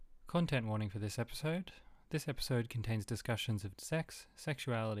Content warning for this episode. This episode contains discussions of sex,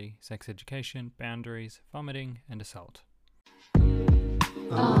 sexuality, sex education, boundaries, vomiting, and assault.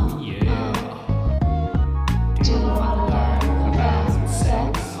 Oh, Yeah. do you want to learn about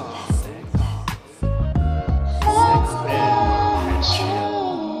sex?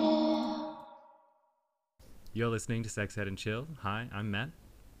 You're listening to Sex Ed and Chill. Hi, I'm Matt.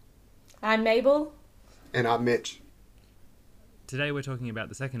 I'm Mabel. And I'm Mitch. Today we're talking about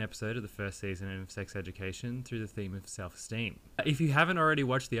the second episode of the first season of Sex Education through the theme of self-esteem. If you haven't already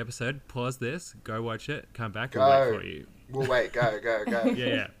watched the episode, pause this, go watch it, come back, we'll wait for you. We'll wait. Go.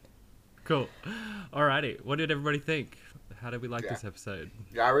 Yeah. Cool. Alrighty, what did everybody think? How did we like this episode?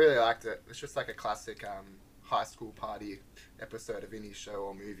 Yeah, I really liked it. It's just like a classic high school party episode of any show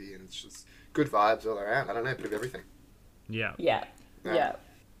or movie, and it's just good vibes all around. I don't know, a bit of everything. Yeah. Yeah.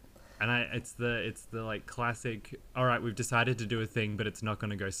 And it's the like classic, all right, we've decided to do a thing, but it's not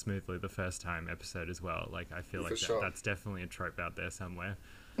going to go smoothly the first time episode as well. Like, I feel like sure. that's definitely a trope out there somewhere.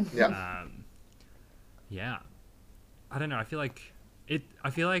 Yeah. Yeah. I don't know. I feel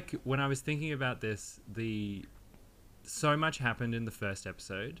like when I was thinking about this, so much happened in the first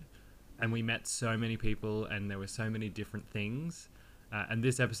episode, and we met so many people, and there were so many different things. And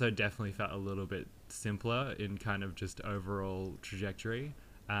this episode definitely felt a little bit simpler in kind of just overall trajectory.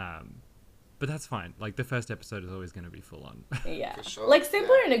 But that's fine. Like, the first episode is always going to be full on. Yeah. For sure, Like,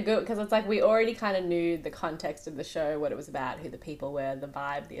 simpler in a good, because it's like we already kind of knew the context of the show, what it was about, who the people were, the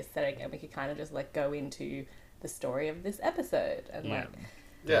vibe, the aesthetic, and we could kind of just like go into the story of this episode and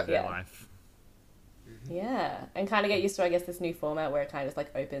Their life. and kind of get used to, I guess, this new format where it kind of just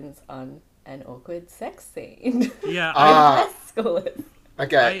like opens on an awkward sex scene. Yeah. High schoolers.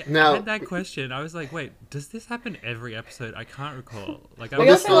 Okay. I Now, had that question. I was like, wait, does this happen every episode? I can't recall. Like, We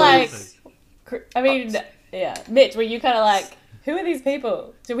this also was- like, I mean, Mitch, were you kind of like, who are these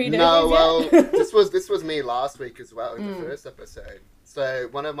people? Do we know no. these Well, yet? this was me last week as well in the first episode. So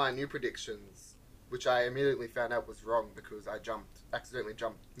one of my new predictions, which I immediately found out was wrong because I accidentally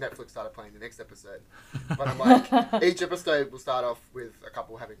jumped. Netflix started playing the next episode, but I'm like, each episode will start off with a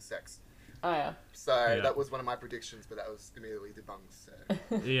couple having sex. Oh, yeah. So that was one of my predictions, but that was immediately debunked. So.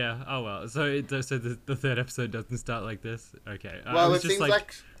 Yeah. Oh well. So the third episode doesn't start like this. Okay. Well, it seems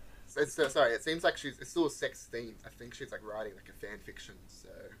like it seems like it's still a sex theme. I think she's like writing like a fan fiction. So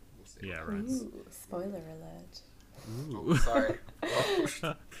we'll see. Yeah. Right. Ooh, spoiler alert. Ooh. Oh, sorry.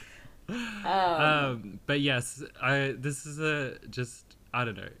 But yes, this is I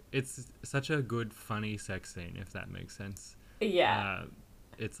don't know. It's such a good, funny sex scene, if that makes sense. Yeah.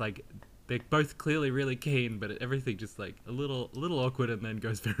 It's like they're both clearly really keen, but everything just like a little awkward, and then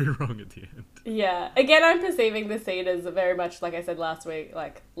goes very wrong at the end. Yeah. Again, I'm perceiving the scene as very much, like I said last week,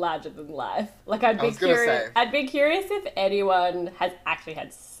 like larger than life. Like I'd be curious if anyone has actually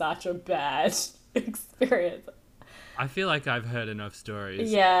had such a bad experience. I feel like I've heard enough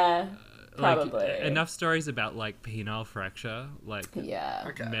stories. Yeah. Like, Probably. enough stories about like penile fracture, like Yeah.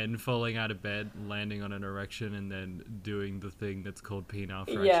 Okay. men falling out of bed, landing on an erection, and then doing the thing that's called penile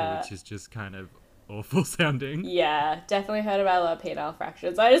fracture, Yeah. which is just kind of awful sounding. Yeah, definitely heard about a lot of penile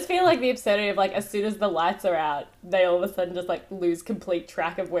fractures. I just feel like the absurdity of like as soon as the lights are out, they all of a sudden just like lose complete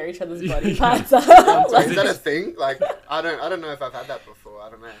track of where each other's body parts are. So Like, is that a thing? Like I don't know if I've had that before. I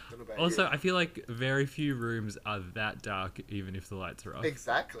don't know about Also, you. I feel like very few rooms are that dark, even if the lights are off.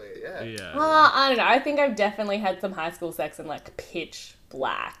 Exactly. Yeah. Yeah. I don't know. I think I've definitely had some high school sex in like pitch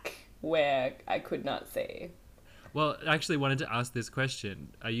black where I could not see. Well, I actually wanted to ask this question.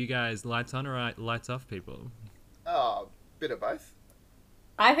 Are you guys lights on or lights off people? Oh, bit of both.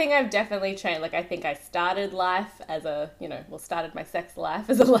 I think I've definitely changed. Like, I think I started life as started my sex life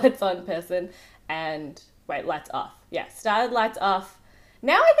as a lights on person lights off. Yeah, started lights off.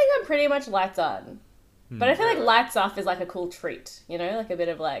 Now I think I'm pretty much lights on. But I feel like lights off is like a cool treat, like a bit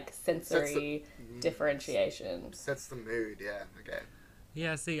of like sensory differentiation. Sets the mood. Yeah. Okay.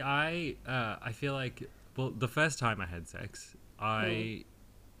 Yeah, see, I feel like, well, the first time I had sex, I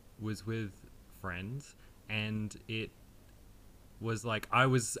was with friends, and it was like, I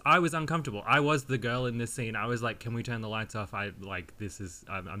was uncomfortable. I was the girl in this scene. I was like, can we turn the lights off?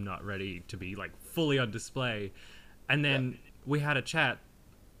 I'm not ready to be like fully on display. And then we had a chat,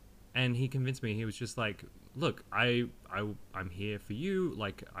 and he convinced me. He was just like, look, I'm here for you.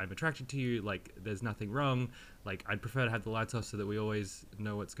 Like, I'm attracted to you. Like, there's nothing wrong. Like, I'd prefer to have the lights off so that we always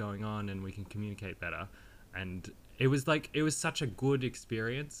know what's going on and we can communicate better. And it was such a good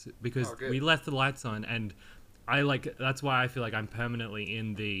experience because we left the lights on, and that's why I feel like I'm permanently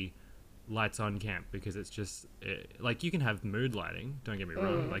in the lights on camp, because it's just like, you can have mood lighting, don't get me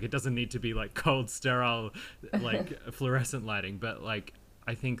wrong. Like, it doesn't need to be like cold, sterile, like fluorescent lighting, but like,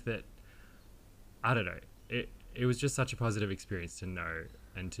 I think that, I don't know, it was just such a positive experience to know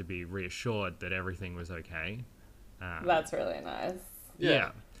and to be reassured that everything was okay. That's really nice.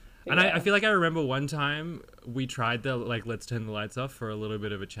 Yeah. And I Yeah. feel like I remember one time we tried the like let's turn the lights off for a little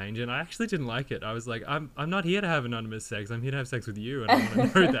bit of a change, and I actually didn't like it. I was like, I'm not here to have anonymous sex. I'm here to have sex with you, and I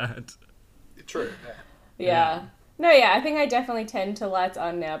want to know that. True. Yeah. Yeah. No, yeah, I think I definitely tend to lights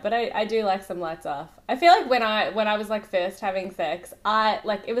on now, but I do like some lights off. I feel like when I was like first having sex, I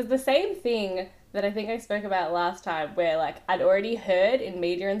like it was the same thing that I think I spoke about last time where like I'd already heard in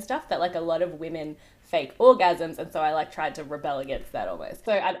media and stuff that like a lot of women fake orgasms, and so I like tried to rebel against that almost.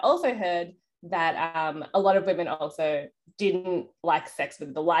 So I'd also heard that a lot of women also didn't like sex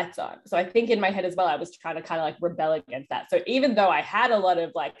with the lights on. So I think in my head as well, I was trying to kind of like rebel against that. So even though I had a lot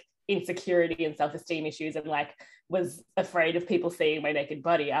of like insecurity and self-esteem issues and like was afraid of people seeing my naked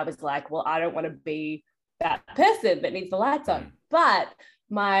body, I was like, well, I don't want to be that person that needs the lights on. But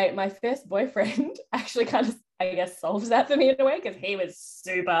my first boyfriend actually kind of, I guess, solves that for me in a way, because he was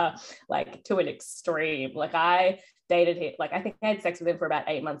super like to an extreme. Like I dated him, like I think I had sex with him for about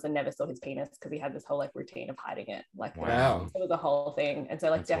 8 months and never saw his penis because he had this whole like routine of hiding it. Like Wow. it was a whole thing. And so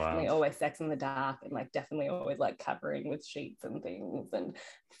like That's definitely wild. always sex in the dark, and like definitely always like covering with sheets and things, and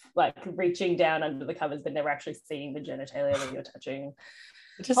like reaching down under the covers but never actually seeing the genitalia that you're touching.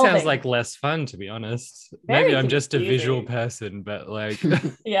 It just Whole sounds thing. like less fun, to be honest. Very Maybe I'm just a visual confusing. person, but like,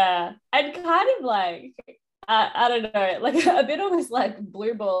 Yeah, and kind of like I don't know, like a bit almost like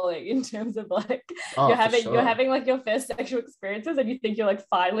blue balling in terms of like Oh, you're for sure. having like your first sexual experiences and you think you're like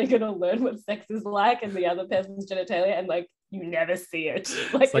finally gonna learn what sex is like and the other person's genitalia, and like you never see it.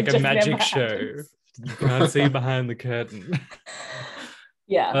 Like it's like it a just never magic show. happens. You can't see behind the curtain.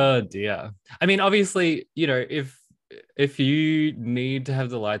 Yeah. Oh dear. I mean, obviously, if you need to have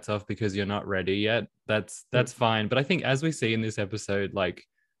the lights off because you're not ready yet, that's fine. But I think as we see in this episode, like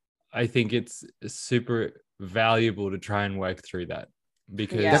I think it's super valuable to try and work through that,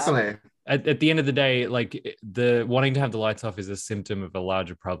 because Yeah. Definitely. at the end of the day, like the wanting to have the lights off is a symptom of a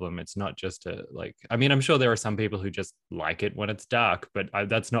larger problem. It's not just a like, I mean, I'm sure there are some people who just like it when it's dark, but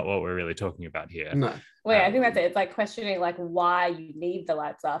that's not what we're really talking about here. No. Well, yeah, I think that's it. It's like questioning like why you need the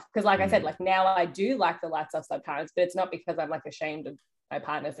lights off. Because like I said, like now I do like the lights off sometimes, but it's not because I'm like ashamed of my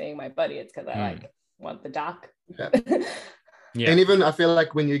partner seeing my body. It's because I like want the dark. Yeah. Yeah. And even I feel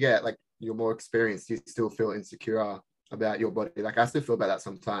like when you get like you're more experienced, you still feel insecure about your body. Like I still feel about that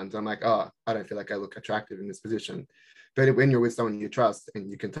sometimes. I'm like, oh, I don't feel like I look attractive in this position. But when you're with someone you trust and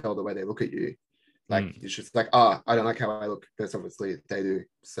you can tell the way they look at you, like it's just like, oh, I don't like how I look. But obviously they do.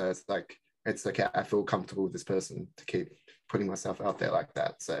 So it's like, it's okay. I feel comfortable with this person to keep putting myself out there like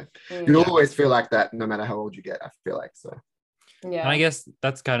that. So you always feel like that no matter how old you get, I feel like. So Yeah. And I guess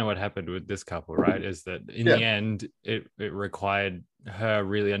that's kind of what happened with this couple, right? Is that in the end, it required her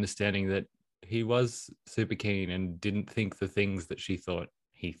really understanding that he was super keen and didn't think the things that she thought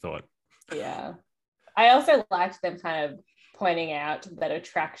he thought. Yeah. I also liked them kind of pointing out that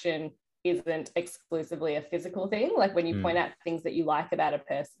attraction isn't exclusively a physical thing. Like when you point out things that you like about a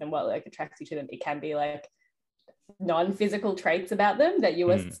person and what like attracts you to them, it can be like non-physical traits about them that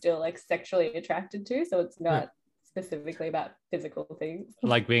you are still like sexually attracted to. So it's not specifically about physical things.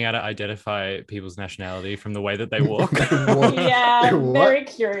 Like being able to identify people's nationality from the way that they walk. Yeah, very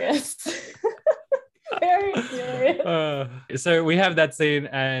curious. Very curious. So we have that scene,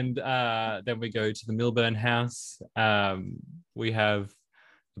 and then we go to the Milburn house. We have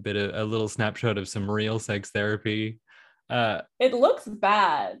a little snapshot of some real sex therapy. It looks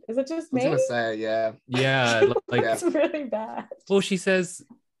bad. Is it just me? I was gonna say, yeah. Like it's really bad. Well, she says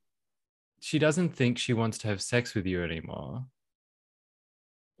she doesn't think she wants to have sex with you anymore.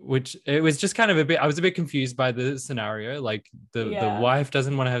 Which it was just kind of I was a bit confused by the scenario. Like the wife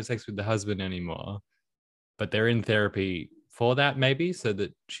doesn't want to have sex with the husband anymore, but they're in therapy for that, maybe, so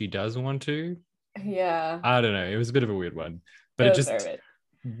that she does want to. Yeah. I don't know. It was a bit of a weird one, but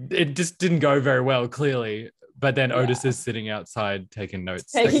it just didn't go very well, clearly. But then Otis is sitting outside taking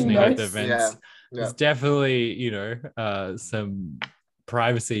notes, listening at the events. There's definitely, some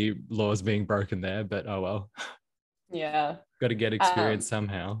privacy laws being broken there, but oh well. Yeah. Got to get experience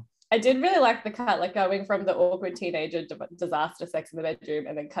somehow. I did really like the cut, like going from the awkward teenager disaster sex in the bedroom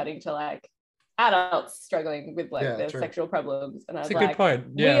and then cutting to like adults struggling with like their sexual problems. And I was That's a good point.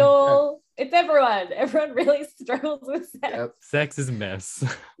 Yeah. It's everyone. Everyone really struggles with sex. Yep. Sex is a mess.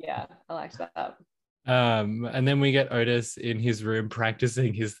 Yeah, I liked that. And then we get Otis in his room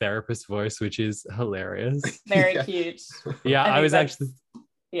practicing his therapist voice, which is hilarious. Very cute. Yeah, I was actually.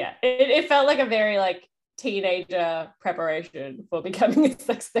 Yeah, it felt like a very like teenager preparation for becoming a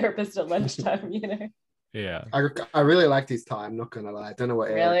sex therapist at lunchtime, Yeah. I really liked his tie. I'm not gonna lie. I don't know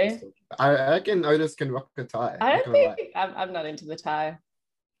what Eric Really? was talking about. I reckon Otis can rock a tie. I I'm not don't gonna lie. think I'm not into the tie.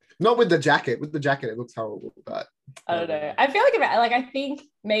 Not with the jacket. With the jacket, it looks horrible. But I don't know. I feel like I think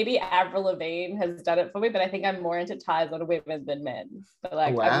maybe Avril Lavigne has done it for me, but I think I'm more into ties on women than men. But like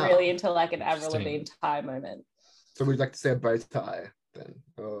I'm wow. really into like an Avril Interesting. Lavigne tie moment. So we'd like to see a bow tie then,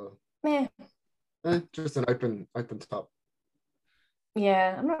 or Meh. just an open top.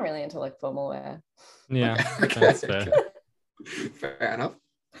 Yeah, I'm not really into like formal wear. Yeah, Okay. that's fair. Fair enough.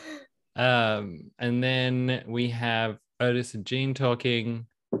 And then we have Otis and Jean talking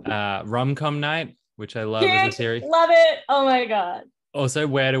rom-com night, which I love as a Cute, theory. love it. Oh my god. Also,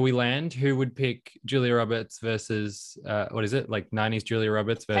 where do we land? Who would pick Julia Roberts versus what is it? Like 90s Julia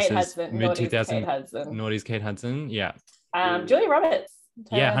Roberts Kate versus Hudson, mid naughty's 2000 Kate Hudson. noughties Kate Hudson? Yeah. Julia Roberts.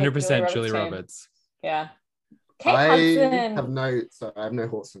 Yeah, Totally 100% Julia team. Roberts. Yeah. Kate I Hudson. have no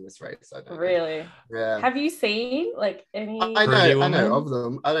horse in this race. I don't know. Really? Yeah. Have you seen like any? Pretty I know Woman? of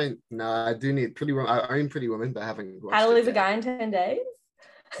them. I don't know. I do need Pretty Woman. I own Pretty Woman, but I haven't watched How to it Lose a yet. Guy in 10 Days?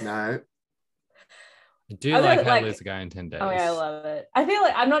 No. I do I like don't How to like- Lose a Guy in 10 Days. Oh yeah, I love it. I feel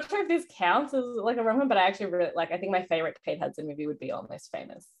like I'm not sure if this counts as like a rom-com, but I actually really like. I think my favorite Kate Hudson movie would be Almost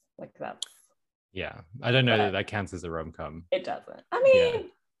Famous. Like that's Yeah. I don't know But- that that counts as a rom-com. it doesn't. I mean,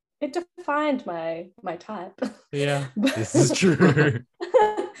 Yeah. it defined my type. Yeah, this is true.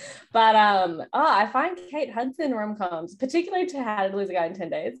 But I find Kate Hudson rom-coms, particularly to How to Lose a Guy in 10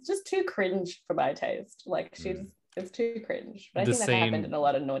 Days, just too cringe for my taste. Like it's too cringe. But I The think that happened scene- in a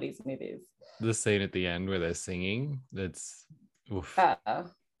lot of noughties movies. The scene at the end where they're singing, that's oof,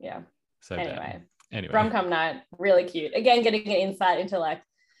 Yeah. so Anyway. bad. Anyway. Rom-com night, really cute. Again, getting an insight into like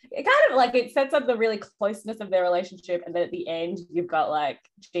it kind of like it sets up the really closeness of their relationship, and then at the end you've got like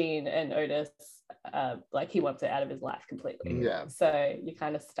Jean and Otis, like he wants it out of his life completely. Yeah. So you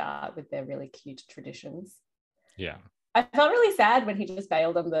kind of start with their really cute traditions. Yeah. I felt really sad when he just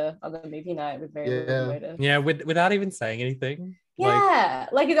bailed on the movie night with very little Yeah. notice. Yeah, without even saying anything. Yeah,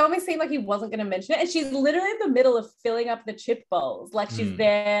 like it almost seemed like he wasn't going to mention it, and she's literally in the middle of filling up the chip bowls. Like she's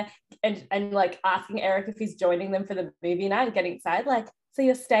there and like asking Eric if he's joining them for the movie night and getting excited. Like, so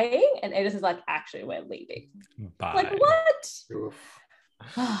you're staying? And Otis is like, actually, we're leaving. Bye. Like what?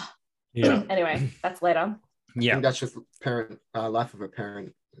 Oof. Yeah. Anyway, that's later. I Yeah. think that's just life of a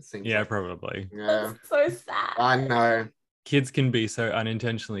parent. It seems Yeah, like. probably. Yeah. That's so sad. I know. Kids can be so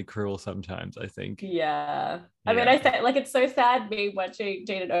unintentionally cruel sometimes, I think. Yeah. I mean, Yeah. I say like it's so sad me watching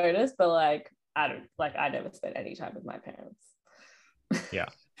Jane and Otis, but like I never spent any time with my parents.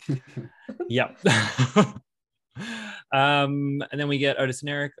 Yep. And then we get Otis and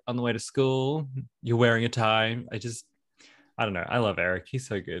Eric on the way to school. You're wearing a tie. I don't know. I love Eric. He's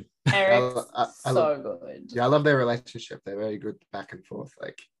so good. Eric's I so love- good. Yeah, I love their relationship. They're very good back and forth.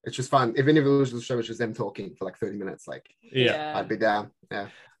 Like it's just fun. Even if it was the show was just them talking for like 30 minutes, like Yeah. I'd be down. Yeah.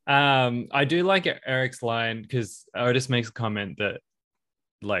 I do like Eric's line because Otis makes a comment that,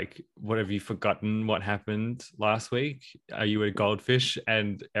 like, what have you forgotten what happened last week? Are you a goldfish?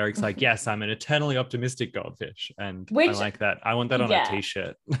 And Eric's like, yes, I'm an eternally optimistic goldfish. And I Which- like that. I want that on yeah. a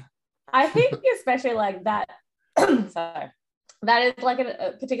t-shirt. I think especially like that. Sorry. That is like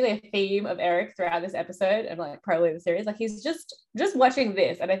a particularly a theme of Eric throughout this episode and like probably the series. Like he's just watching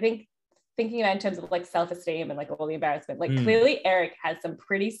this, and I think thinking about in terms of like self-esteem and like all the embarrassment, like clearly Eric has some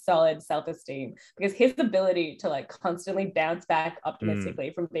pretty solid self-esteem because his ability to like constantly bounce back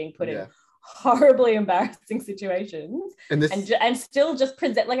optimistically from being put in horribly embarrassing situations And this and still just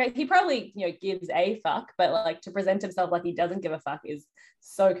present like he probably gives a fuck, but like to present himself like he doesn't give a fuck is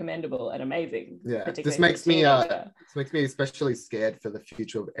so commendable and amazing. yeah, particularly this for a makes me teenager. this makes me especially scared for the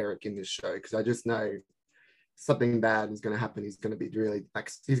future of Eric in this show because I just know something bad is going to happen. He's going to be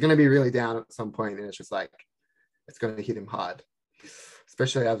really down at some point, and it's just like it's going to hit him hard.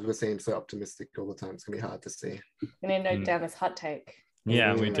 Especially as we're seeing him so optimistic all the time, it's going to be hard to see. I'm gonna note down this hot take.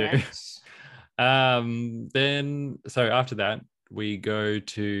 Yeah, we do. Then so after that we go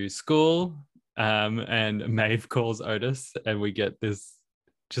to school, and Maeve calls Otis, and we get this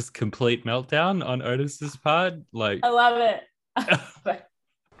just complete meltdown on Otis's part. Like, I love it.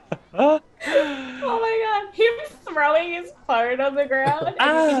 Oh my god, him throwing his phone on the ground and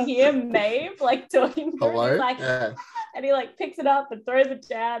you can hear Maeve like talking to him. Hello? He's like, Yeah. and he like picks it up and throws it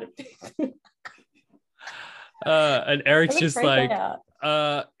down and picks it and Eric's up. just like,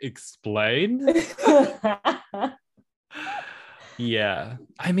 explain. Yeah,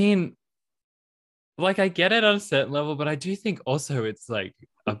 I mean, like, I get it on a certain level, but I do think also it's like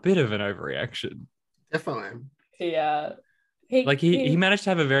a bit of an overreaction. Definitely. Yeah. Like he managed to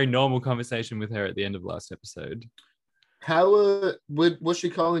have a very normal conversation with her at the end of last episode. How was she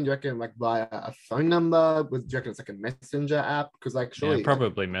calling? Do you reckon like via a phone number? Do you reckon it's like a messenger app? Because like Yeah, surely, like,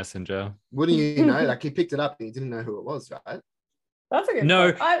 probably Messenger. wouldn't you know? Like he picked it up and he didn't know who it was, right? That's a good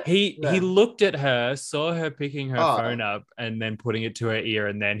No, call. I, he Yeah. looked at her, saw her picking her Oh. phone up, and then putting it to her ear,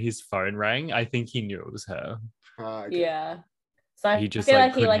 and then his phone rang. I think he knew it was her. Okay. yeah. So I He just feel like like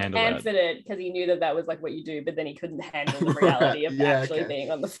he couldn't like handle that. answered it because he knew that that was like what you do, but then he couldn't handle the reality of Yeah, actually okay. being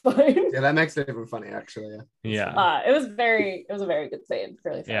on the phone. Yeah, that makes it even funny, actually. Yeah. Yeah. It was a very good scene.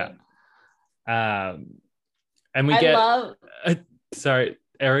 Really funny. Yeah. And we I get love sorry,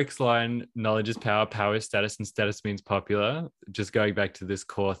 Eric's line, knowledge is power, power is status, and status means popular. Just going back to this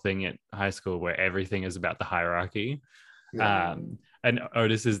core thing at high school where everything is about the hierarchy. Yeah. And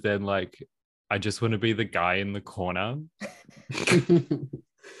Otis is then like, I just want to be the guy in the corner. There's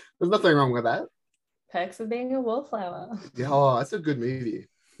nothing wrong with that. Perks of Being a Wallflower. Yeah, oh, that's a good movie.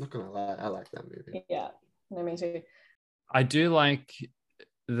 Not gonna lie, I like that movie. Yeah, no, me too. I do like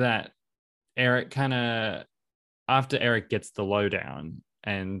that Eric kind of, after Eric gets the lowdown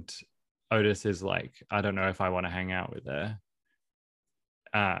and Otis is like, I don't know if I want to hang out with her.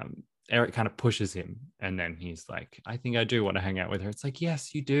 Eric kind of pushes him and then he's like, I think I do want to hang out with her. It's like,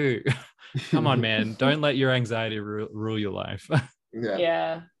 yes, you do. Come on, man. Don't let your anxiety rule your life.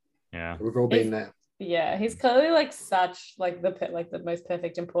 Yeah. Yeah. We've all been there. Yeah, he's clearly like such like the most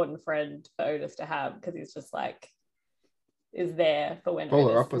perfect important friend for Otis to have because he's just like is there for when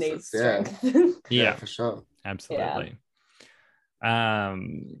Polar Otis opposites, needs yeah. strength. Yeah, For sure. absolutely.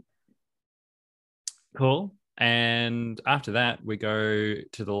 Cool. And after that, we go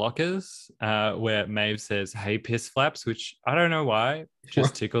to the lockers where Maeve says, "Hey, piss flaps," which I don't know why,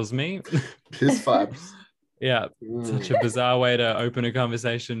 just tickles me. Piss vibes. Yeah, such a bizarre way to open a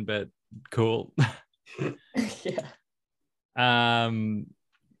conversation, but cool. Yeah.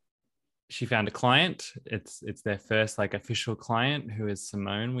 She found a client. It's their first like official client, who is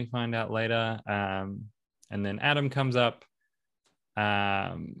Simone, we find out later. And then Adam comes up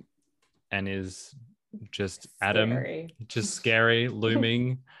and is just Scary. Adam, just scary,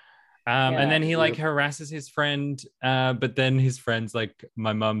 looming. And then he like harasses his friend, but then his friend's like,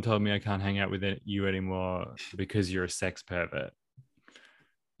 my mum told me I can't hang out with you anymore because you're a sex pervert.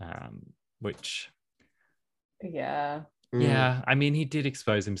 Which Yeah. yeah, I mean, he did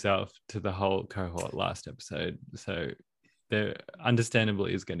expose himself to the whole cohort last episode, so there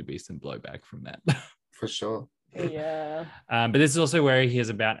understandably is going to be some blowback from that. For sure. Yeah. But this is also where he hears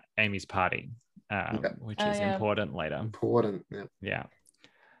about Amy's party, which is yeah. important later. Important. Yeah.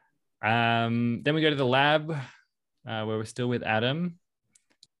 Then we go to the lab where we're still with Adam.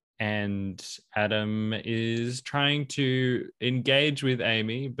 And Adam is trying to engage with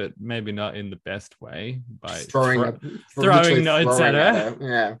Amy, but maybe not in the best way by throwing notes at her.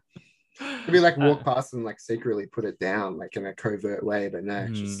 Yeah. Maybe like walk past and like secretly put it down, like in a covert way, but no.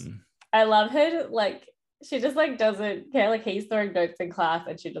 Just... I love her. Like she just like doesn't care. Like he's throwing notes in class,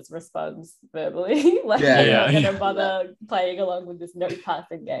 and she just responds verbally. Like not gonna bother playing along with this note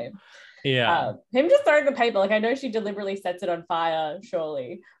passing game. Yeah. Him just throwing the paper. Like I know she deliberately sets it on fire,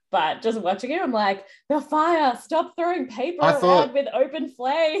 surely. But just watching it, I'm like, the fire, stop throwing paper around with open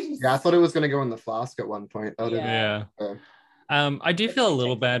flames. Yeah, I thought it was going to go in the flask at one point. Yeah. I do feel a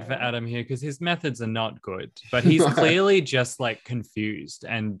little bad for Adam here because his methods are not good, but he's clearly just like confused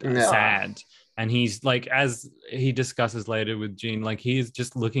and sad. And he's like, as he discusses later with Jean, like he's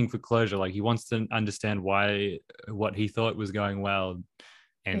just looking for closure. Like he wants to understand why what he thought was going well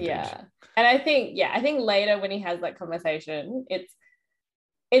ended. Yeah. And I think later when he has that conversation,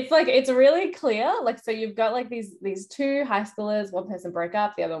 it's like it's really clear, like, so you've got like these two high schoolers, one person broke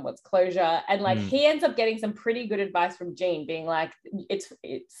up, the other one wants closure, and like he ends up getting some pretty good advice from Jean, being like, it's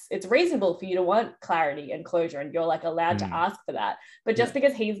reasonable for you to want clarity and closure, and you're like allowed to ask for that, but just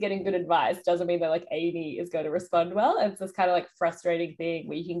because he's getting good advice doesn't mean that like Amy is going to respond well. And it's this kind of like frustrating thing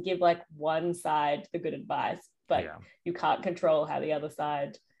where you can give like one side the good advice, but you can't control how the other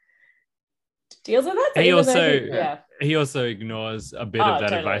side deals with that. So he also ignores a bit of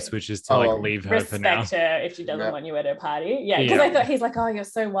that advice, which is to like leave her for now. Respect her if she doesn't want you at her party. Yeah, because I thought he's like, oh, you're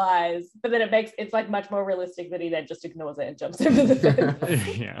so wise, but then it's like much more realistic that he then just ignores it and jumps over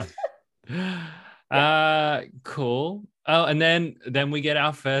the fence. Cool. Oh, and then we get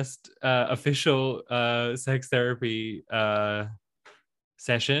our first official sex therapy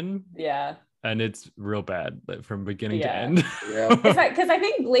session. Yeah. And it's real bad from beginning to end. It's like, because I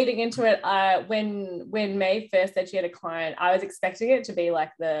think leading into it, when May first said she had a client, I was expecting it to be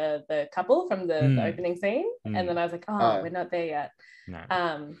like the couple from the opening scene, and then I was like, we're not there yet. No.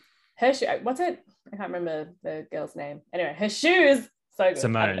 Her what's it? I can't remember the girl's name. Anyway, her shoes so good.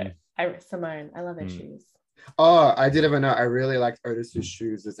 Simone. Simone. I love her shoes. Oh, I did have a note. I really liked Otis's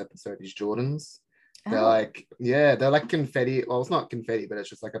shoes this episode. His Jordans. They're Oh, like, yeah, they're like confetti. Well, it's not confetti, but it's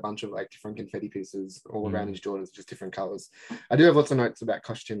just like a bunch of like different confetti pieces all around his Jordans, just different colors. I do have lots of notes about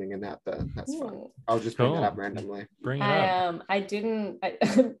costuming and that, but that's fine. ooh. I'll just bring that up Cool. randomly. Bring it up. I didn't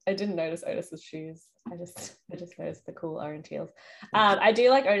I didn't notice Otis's shoes. I just noticed the cool orange heels. I do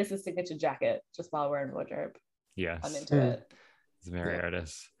like Otis's signature jacket. Just while we're in wardrobe, I'm Yes. into it. It's very Yeah.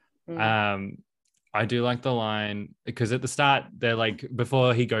 Otis. Mm. I do like the line because at the start they're like,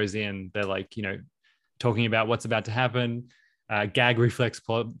 before he goes in, they're like, talking about what's about to happen. Gag reflex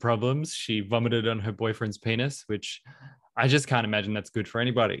problems. She vomited on her boyfriend's penis, which I just can't imagine that's good for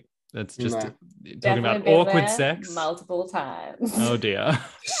anybody. That's just No. talking Definitely about been awkward there sex. multiple times. Oh dear.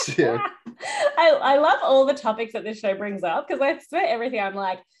 Yeah. I love all the topics that this show brings up because I swear everything I'm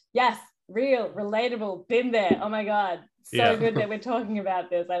like, yes, real, relatable, been there. Oh my God. So Yeah. good that we're talking about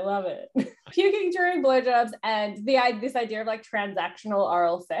this. I love it. Puking during blowjobs and this idea of like transactional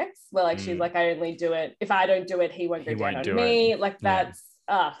oral sex, where like she's like, I only do it if I don't do it, he won't go He down won't on do me. it. Like Yeah.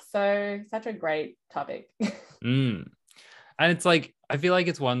 that's such a great topic. And it's like, I feel like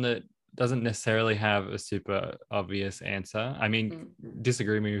it's one that doesn't necessarily have a super obvious answer. I mean,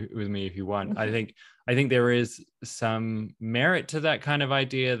 disagree with me if you want. I think there is some merit to that kind of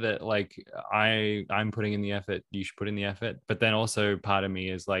idea that like I'm putting in the effort, you should put in the effort. But then also part of me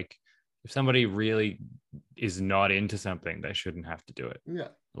is like, if somebody really is not into something, they shouldn't have to do it. Yeah.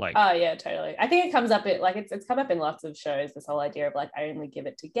 Like, oh yeah, totally. I think it comes up like it's come up in lots of shows, this whole idea of like I only give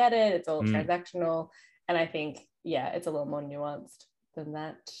it to get it. It's all transactional. And I think, yeah, it's a little more nuanced than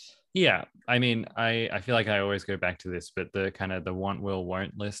that. yeah, I mean, I feel like I always go back to this, but the kind of the want, will,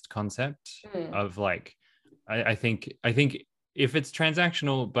 won't list concept of like, I think if it's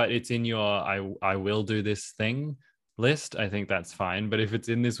transactional, but it's in your I will do this thing list, I think that's fine. But if it's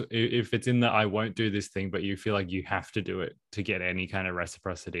in the I won't do this thing, but you feel like you have to do it to get any kind of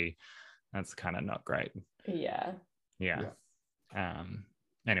reciprocity, that's kind of not great. Yeah.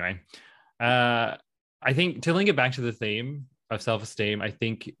 Anyway, I think to link it back to the theme of self-esteem, I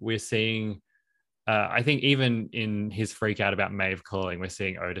think we're seeing, I think even in his freak out about Maeve calling, we're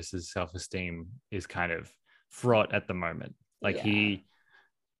seeing Otis's self-esteem is kind of fraught at the moment. Like he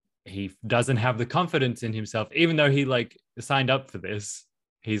doesn't have the confidence in himself, even though he like signed up for this.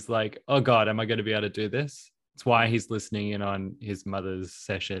 He's like, oh God, am I going to be able to do this? It's why he's listening in on his mother's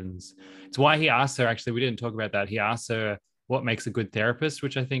sessions. It's why he asked her, actually, we didn't talk about that. He asked her what makes a good therapist,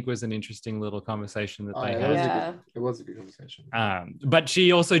 which I think was an interesting little conversation that they had. It was a good conversation. But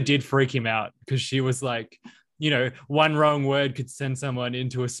she also did freak him out because she was like, one wrong word could send someone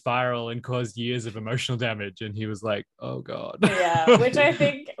into a spiral and cause years of emotional damage. And he was like, oh God. Yeah, which I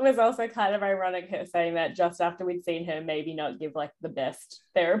think was also kind of ironic, her saying that just after we'd seen her maybe not give like the best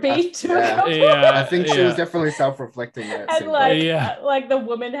therapy to a couple. Yeah, I think she was definitely self-reflecting there. And like the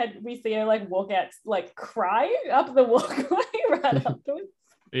woman we see her like walk out like crying up the walkway right afterwards.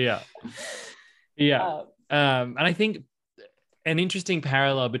 And I think an interesting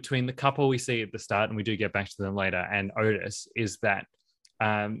parallel between the couple we see at the start, and we do get back to them later, and Otis is that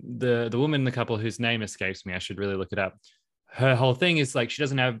the woman in the couple whose name escapes me, I should really look it up. Her whole thing is like she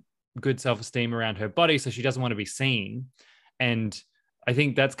doesn't have good self-esteem around her body, so she doesn't want to be seen. And I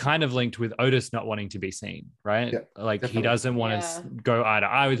think that's kind of linked with Otis not wanting to be seen, right? Yeah, like definitely. He doesn't want to go eye to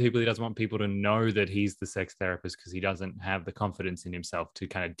eye with people. He doesn't want people to know that he's the sex therapist because he doesn't have the confidence in himself to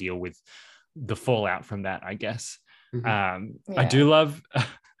kind of deal with the fallout from that, I guess. I do love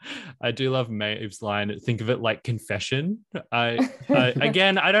Maeve's line, think of it like confession.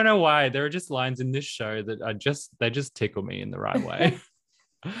 Again, I don't know why, there are just lines in this show that they just tickle me in the right way.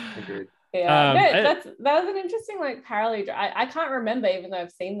 Agreed. That was an interesting like parallel. I can't remember, even though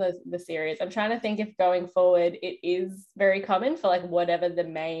I've seen the series. I'm trying to think if going forward it is very common for like whatever the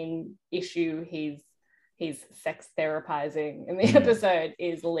main issue he's sex therapizing in the episode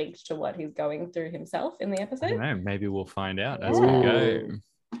is linked to what he's going through himself in the episode. I don't know, maybe we'll find out as we go.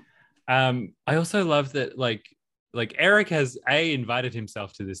 I also love that like Eric has invited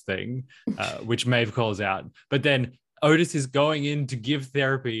himself to this thing, which Maeve calls out, but then Otis is going in to give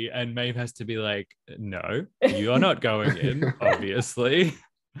therapy and Maeve has to be like, no, you are not going in, obviously.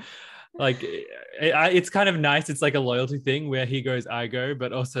 Like it's kind of nice. It's like a loyalty thing where he goes, I go,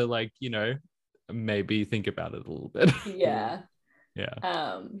 but also like, maybe think about it a little bit. But yeah,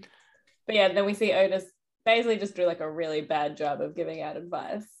 then we see Otis basically just do like a really bad job of giving out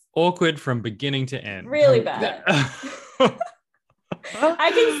advice. Awkward from beginning to end. Really bad.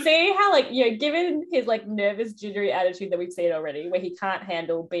 I can see how, like, you know, given his like nervous, jittery attitude that we've seen already, where he can't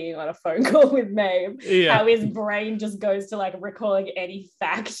handle being on a phone call with Maeve, Yeah. how his brain just goes to like recalling any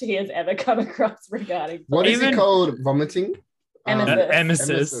fact he has ever come across regarding What is Even- it called? Vomiting? Emesis.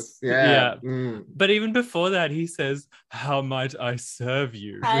 Emesis. Yeah. But even before that, he says, "How might I serve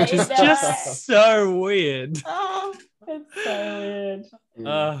you?" I Which is know. just so weird. Oh, it's so weird.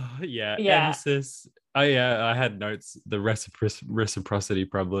 Yeah, Yeah. Emesis. Oh yeah, I had notes. The reciprocity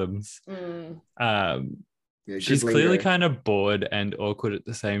problems. Mm. Yeah, good She's clearly lingo. kind of bored and awkward at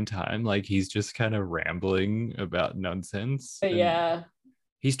the same time. Like he's just kind of rambling about nonsense. But and yeah.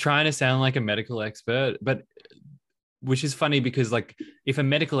 he's trying to sound like a medical expert, but which is funny because like if a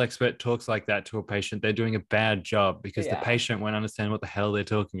medical expert talks like that to a patient, they're doing a bad job because the Yeah. patient won't understand what the hell they're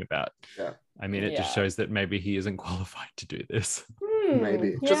talking about. Yeah. I mean, it just Yeah. shows that maybe he isn't qualified to do this.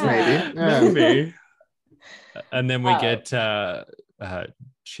 Maybe. Just yeah. maybe. Yeah. Maybe. And then we Oh. get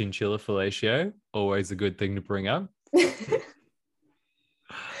chinchilla fellatio, always a good thing to bring up.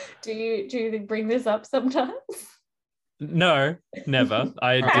 do you bring this up sometimes? No, never.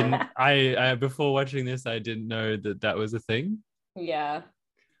 I didn't. I before watching this, I didn't know that that was a thing. Yeah.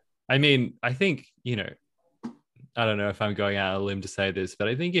 I mean, I think, you know, I don't know if I'm going out on a limb to say this, but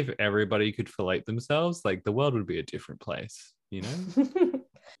I think if everybody could fillet themselves, like the world would be a different place, you know?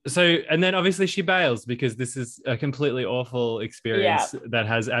 So, and then obviously she bails because this is a completely awful experience that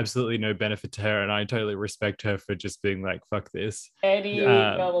has absolutely no benefit to her. And I totally respect her for just being like, fuck this. Any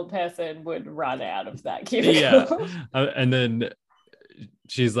normal person would run out of that cubicle. Yeah. And then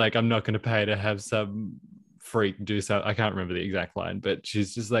she's like, I'm not going to pay to have some freak do so. I can't remember the exact line, but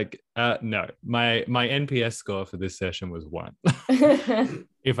she's just like, no, my NPS score for this session was 1.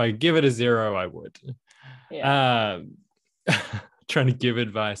 If I give it a 0, I would. Yeah. Trying to give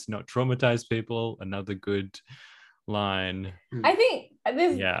advice, not traumatize people. Another good line. I think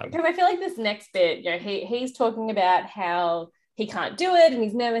this, Yeah. because I feel like this next bit, you know, he's talking about how he can't do it and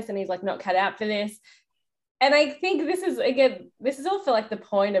he's nervous and he's like not cut out for this. And I think this is all for like the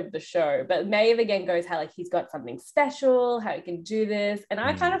point of the show, but Maeve again goes how like he's got something special, how he can do this. And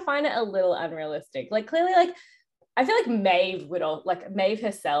I kind of find it a little unrealistic. Like clearly, like I feel like Maeve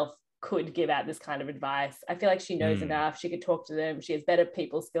herself could give out this kind of advice. I feel like she knows enough. She could talk to them. She has better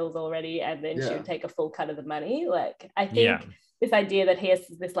people skills already, and then she would take a full cut of the money. Like I think this idea that he has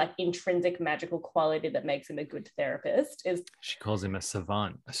this like intrinsic magical quality that makes him a good therapist is. She calls him a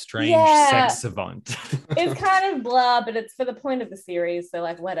savant, a strange sex savant. It's kind of blah, but it's for the point of the series, so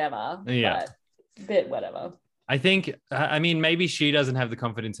like whatever. Yeah, but bit whatever. I think. I mean, maybe she doesn't have the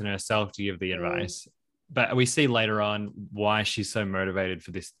confidence in herself to give the advice. But we see later on why she's so motivated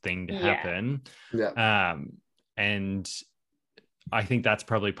for this thing to happen. Yeah. And I think that's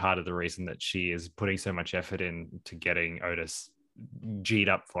probably part of the reason that she is putting so much effort into getting Otis G'd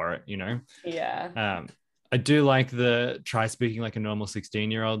up for it, you know? Yeah. I do like the try speaking like a normal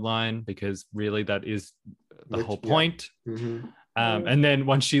 16-year-old line because really that is the whole point. Mm-hmm. And then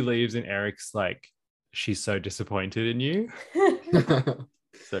once she leaves and Eric's like, she's so disappointed in you.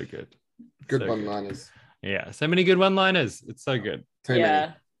 So good. Good so one-liners. Yeah, so many good one-liners. It's so good. Too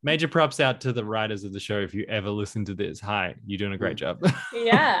many. Major props out to the writers of the show. If you ever listen to this, hi, you're doing a great job.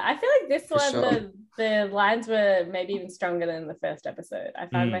 Yeah, I feel like this For one, sure. the lines were maybe even stronger than the first episode. I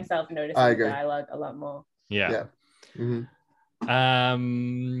found myself noticing the dialogue a lot more. Yeah. Mm-hmm.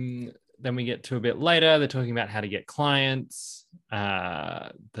 Then we get to a bit later. They're talking about how to get clients.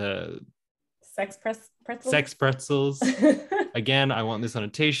 The sex pretzels. Sex pretzels. Again, I want this on a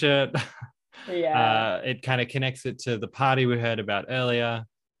t-shirt. Yeah. It kind of connects it to the party we heard about earlier.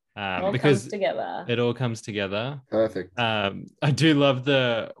 All because comes together. it all comes together. Perfect. I do love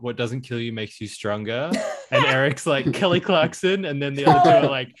the what doesn't kill you makes you stronger. And Eric's like Kelly Clarkson, and then the other two are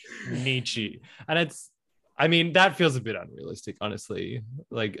like Nietzsche. And I mean, that feels a bit unrealistic, honestly.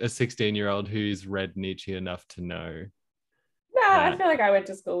 Like a 16-year-old who's read Nietzsche enough to know. No, I feel like I went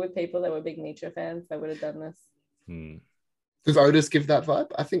to school with people that were big Nietzsche fans that would have done this. Does Otis give that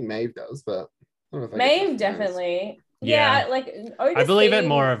vibe? I think Maeve does, but I don't know if Maeve definitely. Yeah. Like Otis I believe it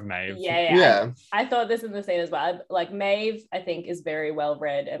more of Maeve. Yeah. I thought this in the scene as well. Like Maeve, I think, is very well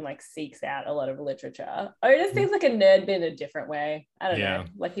read and like seeks out a lot of literature. Otis seems like a nerd, but in a different way. I don't know.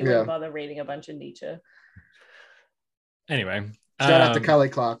 Like he wouldn't bother reading a bunch of Nietzsche. Anyway, shout out to Kelly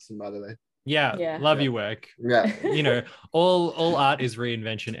Clarkson, by the way. Yeah, Yeah. love Yeah. your work. Yeah. You know, all art is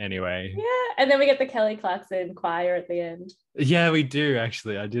reinvention anyway. Yeah, and then we get the Kelly Clarkson choir at the end. Yeah, we do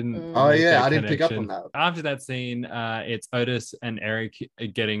actually. I didn't Mm. Oh make yeah, that I didn't pick up on connection. that. After that scene, it's Otis and Eric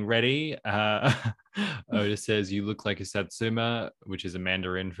getting ready. Otis says, "You look like a Satsuma," which is a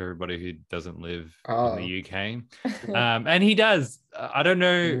Mandarin for everybody who doesn't live in Oh. the UK. And he does. I don't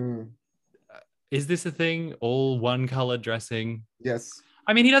know. Mm, Is this a thing? All one color dressing? yes.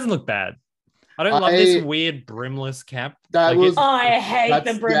 I mean, he doesn't look bad. I don't love this weird brimless cap. That Like was. Oh, I hate the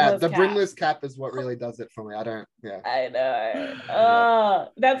That's brimless the cap. brimless cap is what really does it for me. I don't. Yeah. I know. Oh,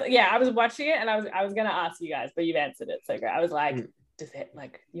 that's yeah. I was watching it and I was gonna ask you guys, but you've answered it so great. I was like, does it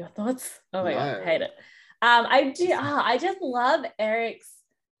like your thoughts? Oh my god, No. hate it. I do. I just love Eric's.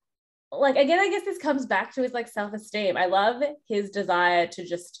 Like again, I guess this comes back to his like self-esteem. I love his desire to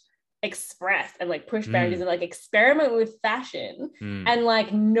just express and like push boundaries and like experiment with fashion and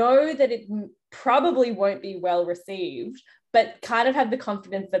like know that it probably won't be well received, but kind of have the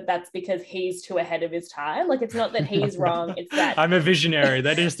confidence that that's because he's too ahead of his time. Like it's not that he's wrong, it's that I'm a visionary.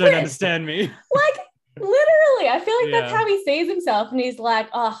 They just don't understand me. like literally I feel like that's Yeah. how he sees himself, and he's like,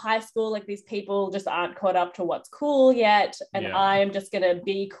 oh, high school, like these people just aren't caught up to what's cool yet, and Yeah. I'm just gonna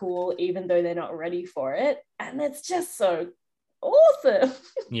be cool even though they're not ready for it, and it's just so awesome.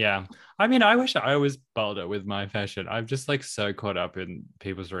 Yeah. I mean, I wish I was bolder with my fashion. I'm just like so caught up in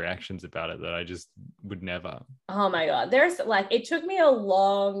people's reactions about it that I just would never. Oh my god, there's like it took me a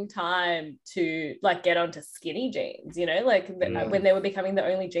long time to like get onto skinny jeans, you know, like when they were becoming the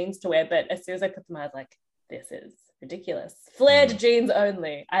only jeans to wear, but as soon as I put them on, I was like, this is ridiculous. Flared jeans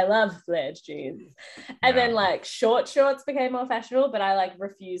only. I love flared jeans. And then like shorts became more fashionable, but I like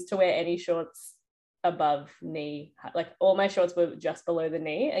refused to wear any shorts above knee. Like all my shorts were just below the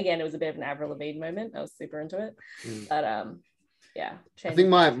knee. Again, it was a bit of an Avril Lavigne moment. I was super into it. But yeah. I think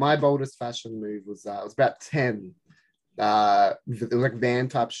my boldest fashion move was I was about 10. It was like Van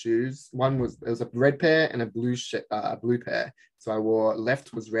type shoes. It was a red pair and a blue pair. So I wore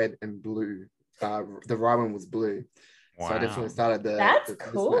left was red and blue. The right one was blue. Wow. So I definitely started That's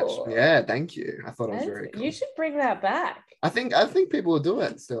cool. mismatch. Yeah, thank you. I thought it was very cool. You should bring that back. I think people will do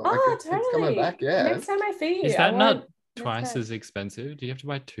it still. Oh, it's coming back. Yeah. Next time I see you. Is that not twice as expensive? Do you have to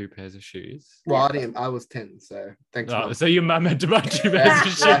buy 2 pairs of shoes? Well, I was 10, so thanks. Oh, so your mum had to buy 2 pairs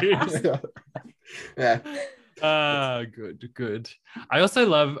of shoes. Yeah. Good. I also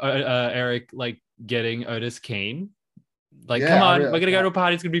love Eric like getting Otis keen. Like, Yeah, come on, really we're gonna like go to a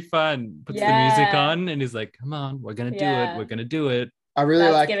party. It's gonna be fun. Puts the music on, and he's like, "Come on, we're gonna do it. We're gonna do it." I really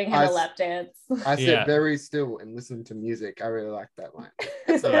That's like giving him a lap dance. I sit very still and listen to music. I really like that line.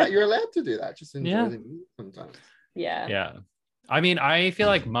 It's all right. You're allowed to do that. Just enjoy the music sometimes. Yeah. I mean, I feel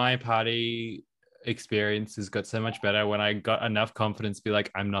like my party experiences got so much better when I got enough confidence to be like,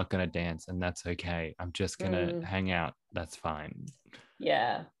 I'm not gonna dance, and that's okay. I'm just gonna hang out. That's fine.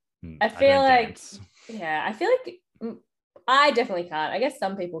 Yeah. I feel like I definitely can't. I guess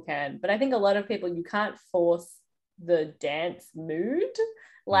some people can, but I think a lot of people, you can't force the dance mood.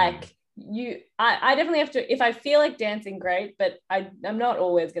 Like I definitely have to, if I feel like dancing, great, but I'm not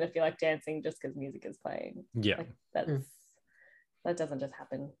always going to feel like dancing just because music is playing. Yeah. Like that doesn't just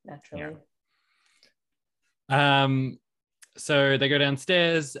happen naturally. Yeah. So they go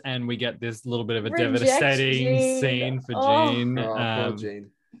downstairs and we get this little bit of a devastating scene for Jean. Poor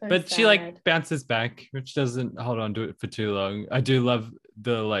Jean. So but sad. she like bounces back, which doesn't hold on to it for too long. I do love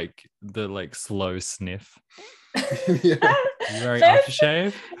the slow sniff. Yeah. Very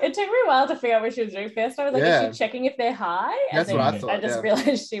aftershave. It took me a while to figure out what she was doing. First I was like, is she checking if they're high? And that's then what I thought. I just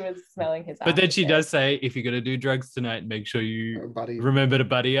realized she was smelling his But then she does say, if you're gonna do drugs tonight, make sure you remember to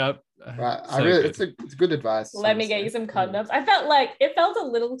buddy up. Right. It's good advice. Let me get you some condoms. I felt like it felt a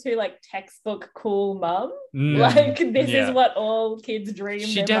little too like textbook cool mum. Like this is what all kids dream.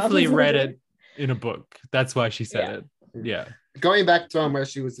 She definitely read it in a book. That's why she said it. Yeah. Going back to where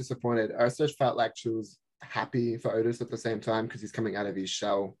she was disappointed, I also felt like she was happy for Otis at the same time because he's coming out of his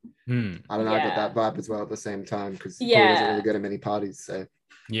shell. I don't know, I got that vibe as well at the same time because he probably doesn't really go to many parties. So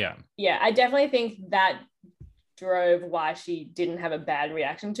yeah, I definitely think that drove why she didn't have a bad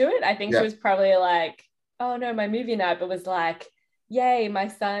reaction to it. I think she was probably like, oh no, my movie night, but was like, yay, my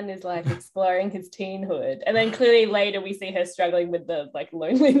son is like exploring his teenhood. And then clearly later we see her struggling with the like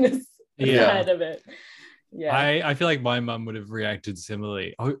loneliness side of it. Yeah. I feel like my mum would have reacted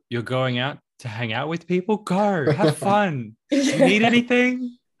similarly. Oh, you're going out to hang out with people? Go have fun. You need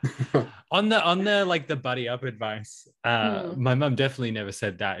anything? on the like the buddy up advice, my mum definitely never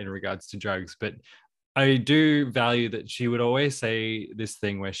said that in regards to drugs, but I do value that she would always say this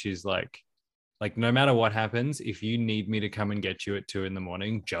thing where she's like, like no matter what happens, if you need me to come and get you at 2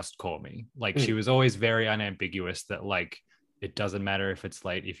 a.m, just call me. Like she was always very unambiguous that like it doesn't matter if it's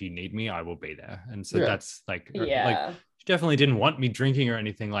late. If you need me, I will be there. And so that's like Yeah. she definitely didn't want me drinking or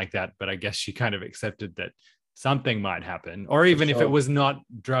anything like that, but I guess she kind of accepted that something might happen, or even if it was not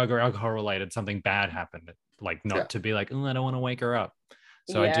drug or alcohol related, something bad happened, like not to be like, oh, I don't want to wake her up.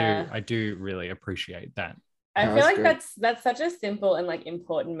 So I do really appreciate that. I feel like that's such a simple and like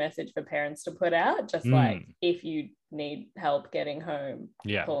important message for parents to put out. Just like, if you need help getting home,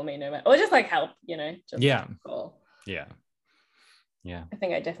 call me no matter, or just like help, just call. Yeah. I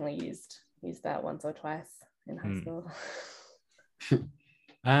think I definitely used that once or twice in high school.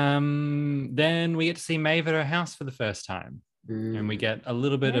 Then we get to see Maeve at her house for the first time. And we get a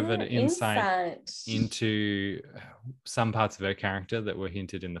little bit of an insight into some parts of her character that were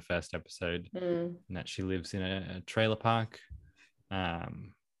hinted in the first episode, and that she lives in a trailer park,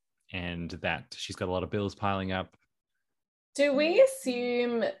 and that she's got a lot of bills piling up. Do we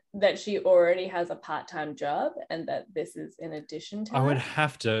assume that she already has a part-time job and that this is in addition to I would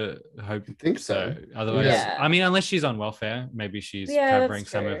have to think so. Otherwise, I mean, unless she's on welfare, maybe she's covering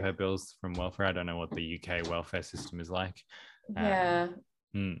some of her bills from welfare. I don't know what the UK welfare system is like. Yeah,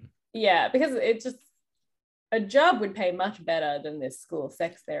 because it just, a job would pay much better than this school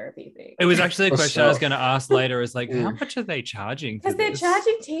sex therapy thing. It was actually a question I was going to ask later, is like, how much are they charging? Because they're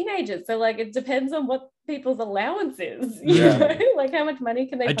charging teenagers, so like it depends on what people's allowance is. You know, like how much money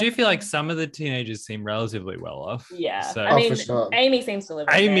can they? I do feel like some of the teenagers seem relatively well off. Yeah, so, I mean, Amy seems to live.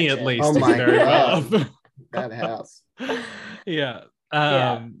 Amy at least is very well off. That house. Yeah.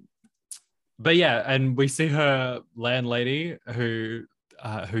 But yeah, and we see her landlady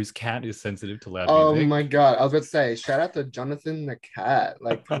whose cat is sensitive to loud music. Oh my god! I was about to say, shout out to Jonathan the cat.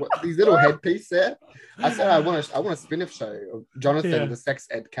 Like these little headpiece there. I said I want a spin-off show of Jonathan the sex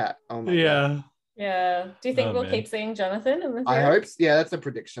ed cat. Oh my god. Yeah. Do you think we'll keep seeing Jonathan in the series? I hope. Yeah, that's a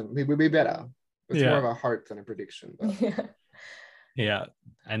prediction. It would be better. It's more of a hope than a prediction. But. Yeah.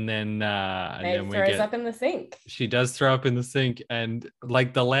 And then we throws up in the sink. She does throw up in the sink, and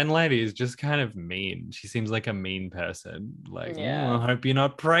like the landlady is just kind of mean. She seems like a mean person. Like, I hope you're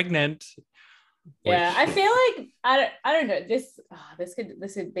not pregnant. Yeah, I feel like I don't know. This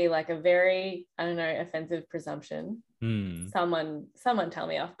could be like a very, I don't know, offensive presumption. Someone tell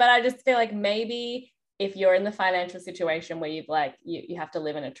me off. But I just feel like maybe if you're in the financial situation where you have to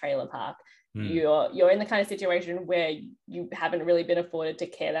live in a trailer park, you're in the kind of situation where you haven't really been afforded to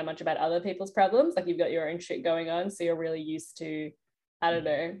care that much about other people's problems. Like you've got your own shit going on, so you're really used to, I don't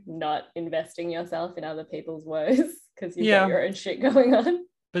know, not investing yourself in other people's woes because you've got your own shit going on.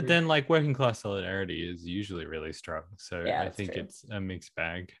 But then like working class solidarity is usually really strong. So I think it's a mixed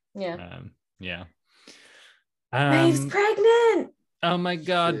bag. Yeah. Maeve's pregnant. Oh my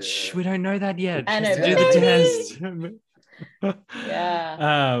god, we don't know that yet. I know, do the test.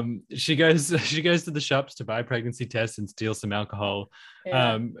 She goes to the shops to buy pregnancy tests and steal some alcohol.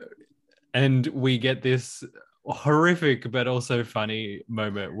 And we get this horrific but also funny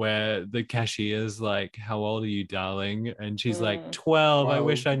moment where the cashier's like, how old are you, darling? And she's like, 12. I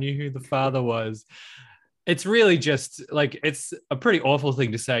wish I knew who the father was. It's really just like, it's a pretty awful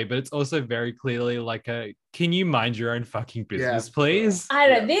thing to say, but it's also very clearly like can you mind your own fucking business, please? I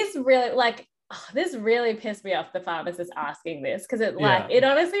don't know. This really pissed me off, the pharmacist asking this, because it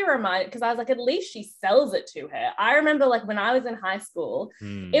honestly reminded, because I was like, at least she sells it to her. I remember like when I was in high school,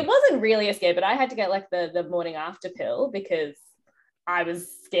 it wasn't really a scare, but I had to get like the morning after pill because I was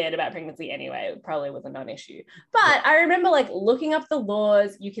scared about pregnancy anyway. It probably was a non-issue. But I remember like looking up the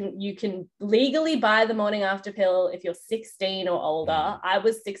laws. You can legally buy the morning after pill if you're 16 or older. I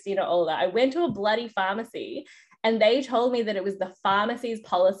was 16 or older. I went to a bloody pharmacy, and they told me that it was the pharmacy's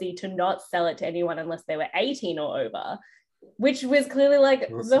policy to not sell it to anyone unless they were 18 or over, which was clearly like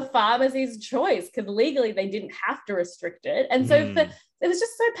the pharmacy's choice, because legally they didn't have to restrict it. And so it was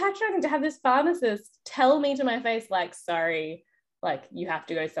just so patronizing to have this pharmacist tell me to my face, like, sorry, like you have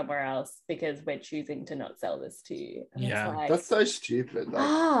to go somewhere else because we're choosing to not sell this to you. And that's so stupid.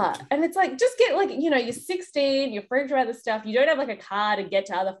 And it's like, just get like, you're 16, you're freaked about this stuff, you don't have like a car to get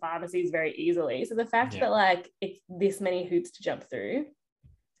to other pharmacies very easily. So the fact that like it's this many hoops to jump through,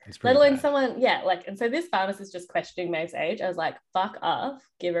 let alone someone, and so this pharmacist just questioning Maeve's age. I was like, fuck off,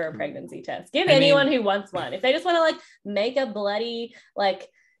 give her a pregnancy test. Give anyone who wants one. If they just want to like make a bloody like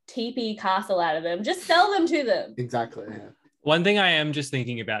teepee castle out of them, just sell them to them. Exactly. Yeah. One thing I am just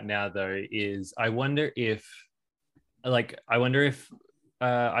thinking about now, though, is I wonder if I'm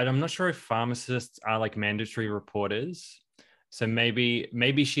not sure if pharmacists are like mandatory reporters. So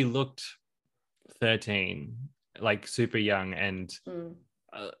maybe she looked 13, like super young, and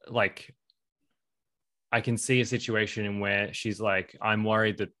like I can see a situation in where she's like, I'm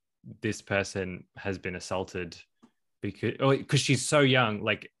worried that this person has been assaulted because she's so young.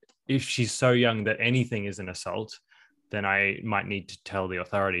 Like, if she's so young that anything is an assault, then I might need to tell the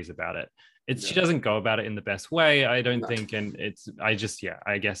authorities about it. She doesn't go about it in the best way, I don't think. And I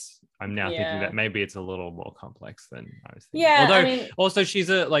guess I'm now thinking that maybe it's a little more complex than I was thinking. Yeah, Although I mean, also she's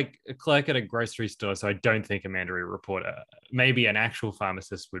a clerk at a grocery store, so I don't think a mandatory reporter, maybe an actual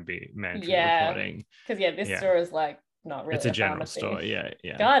pharmacist would be mandatory reporting. Because this store is like not really it's a general pharmacy. store.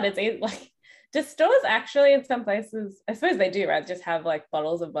 Yeah. God, it's like, do stores actually in some places, I suppose they do, right? Just have like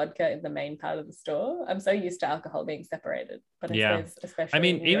bottles of vodka in the main part of the store. I'm so used to alcohol being separated, but I suppose especially. I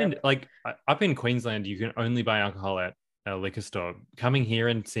mean, even Europe. like up in Queensland, you can only buy alcohol at a liquor store. Coming here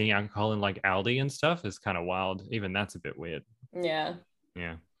and seeing alcohol in like Aldi and stuff is kind of wild. Even that's a bit weird. Yeah.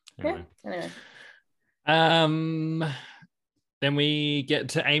 Anyway. Anyway. Then we get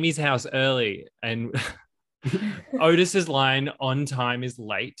to Amy's house early, and Otis's line "on time is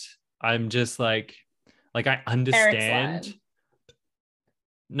late." I'm just like I understand.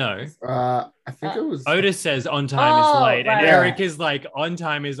 No. I think it was Otis says on time is late, right. and Eric is like on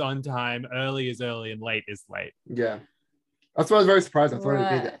time is on time, early is early, and late is late. Yeah. That's why I was very surprised. I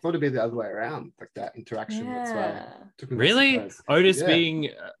thought it'd be the other way around, like that interaction. Yeah. That's why took me by Really? surprise. Otis being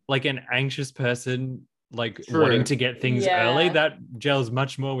like an anxious person, like True. wanting to get things early, that gels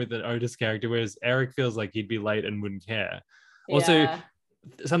much more with an Otis character, whereas Eric feels like he'd be late and wouldn't care. Also,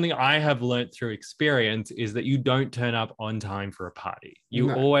 something I have learned through experience is that you don't turn up on time for a party.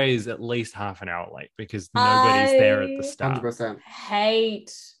 You always at least half an hour late because nobody's there at the start. 100%.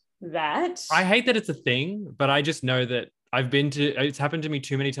 Hate that. I hate that it's a thing, but I just know that it's happened to me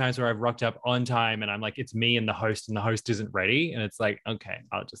too many times where I've rocked up on time and I'm like, it's me and the host isn't ready. And it's like, okay,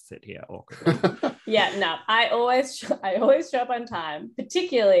 I'll just sit here awkwardly. No, I always show up on time,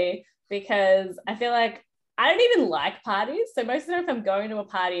 particularly because I feel like I don't even like parties. So most of the time if I'm going to a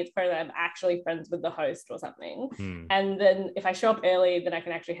party, it's probably I'm actually friends with the host or something. And then if I show up early, then I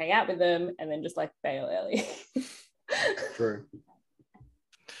can actually hang out with them and then just like bail early. True.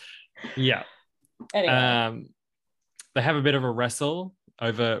 Yeah. Anyway. They have a bit of a wrestle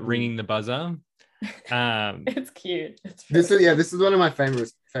over ringing the buzzer. It's cute. This is one of my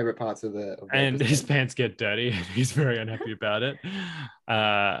favorite parts of the and episode. His pants get dirty and he's very unhappy about it.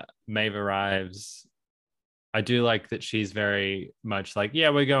 Maeve arrives. I do like that she's very much like, yeah,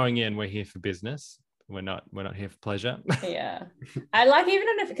 we're going in, we're here for business. We're not here for pleasure. Yeah. I like, even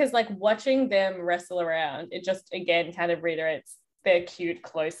if, because like watching them wrestle around, it just again kind of reiterates their cute,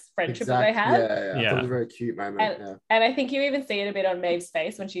 close friendship that they have. Yeah. I thought it was a very cute moment. And I think you even see it a bit on Maeve's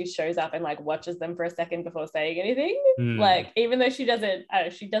face when she shows up and like watches them for a second before saying anything. Like, even though she doesn't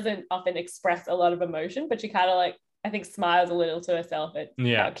often express a lot of emotion, but she kind of like, I think, smiles a little to herself at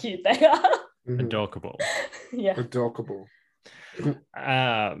how cute they are. Adorable. Yeah. Adorable.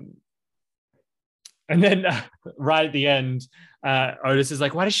 And then right at the end, Otis is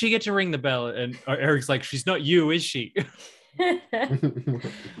like, why does she get to ring the bell? And Eric's like, she's not you, is she?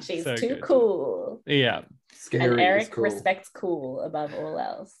 She's so too good. Cool. Yeah. Scary, and Eric respects cool above all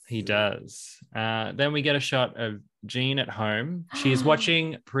else. He does. Then we get a shot of Jean at home. She's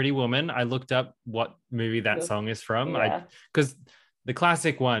watching Pretty Woman. I looked up what movie that song is from. Because the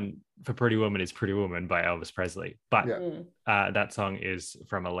classic one for Pretty Woman is Pretty Woman by Elvis Presley. But that song is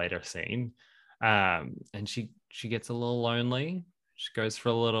from a later scene. And she gets a little lonely. She goes for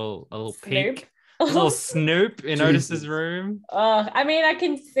a little peek. A little snoop in Otis's room. Oh, I mean, I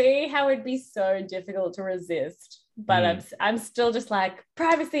can see how it'd be so difficult to resist, but I'm still just like,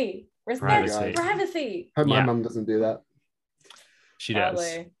 privacy, respect, privacy. Hope my mum doesn't do that. She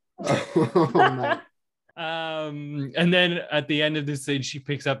does. Oh, and then at the end of the scene, she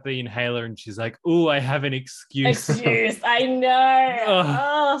picks up the inhaler and she's like, "Ooh, I have an excuse." I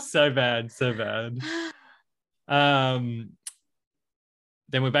know. So bad.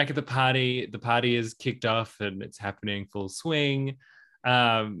 Then we're back at the party. The party is kicked off and it's happening full swing.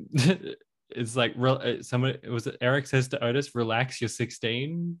 It's like Eric says to Otis, "Relax, you're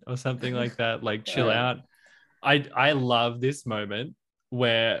 16," or something like that. Like, chill out. I love this moment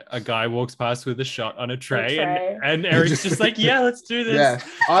where a guy walks past with a shot on a tray. And Eric's just like, "Yeah, let's do this."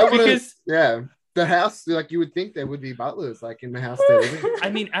 Yeah, the house, like, you would think there would be butlers like in the house they're living in. I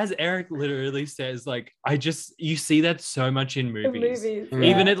mean, as Eric literally says, like, you see that so much in movies.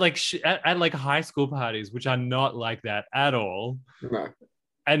 Even at like at like high school parties, which are not like that at all. No.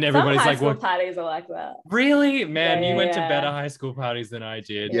 And everybody's some high like, school "What parties are like that?" Really, man? You went to better high school parties than I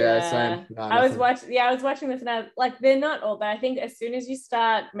did. Yeah, same. No, I was watching this and I was like, they're not all, but I think as soon as you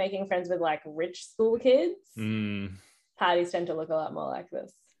start making friends with like rich school kids, parties tend to look a lot more like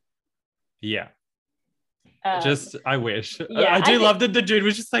this. Yeah. I wish. Yeah, I do love that the dude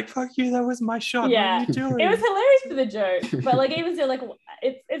was just like, fuck you, that was my shot. Yeah. What are you doing? It was hilarious for the joke, but like even still, like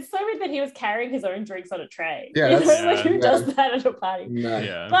it's so weird that he was carrying his own drinks on a tray. Yeah, you know, that's- like who yeah. does that at a party? No.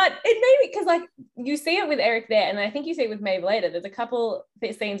 Yeah. But it made me, because like you see it with Eric there, and I think you see it with Maeve later. There's a couple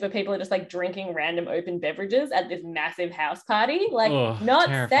scenes where people are just like drinking random open beverages at this massive house party, like Oh, not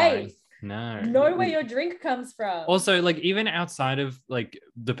terrifying. safe. No. Know where your drink comes from. Also, like even outside of like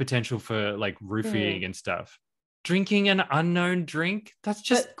the potential for like roofing and stuff, drinking an unknown drink, that's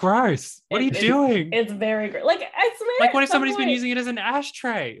just gross. What are you doing? It's very great. Like I swear. Like what if at some somebody's been point- using it as an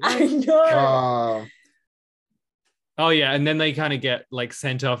ashtray? I Like, know. Oh, oh yeah, and then they kind of get like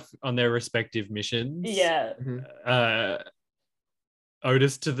sent off on their respective missions. Yeah.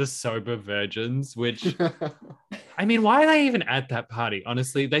 Otis to the sober virgins, which I mean, why are they even at that party?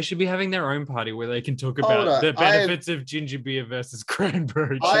 Honestly, they should be having their own party where they can talk about on, the benefits of ginger beer versus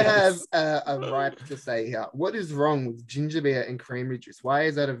cranberry juice. I have a right to say here. What is wrong with ginger beer and cranberry juice? Why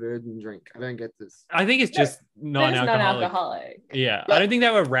is that a virgin drink? I don't get this. I think it's just non-alcoholic. Non-alcoholic. Yeah, But- I don't think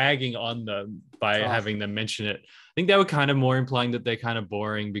they were ragging on them by Oh. having them mention it. I think they were kind of more implying that they're kind of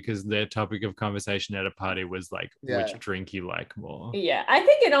boring because their topic of conversation at a party was like Yeah. which drink you like more. Yeah, I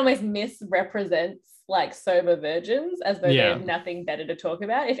think it almost misrepresents like sober virgins as though they Yeah. have nothing better to talk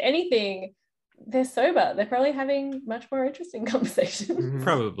about. If anything, they're sober. They're probably having much more interesting conversations. Mhm.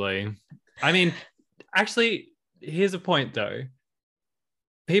 Probably. I mean, actually, here's a point though.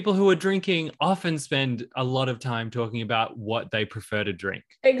 People who are drinking often spend a lot of time talking about what they prefer to drink.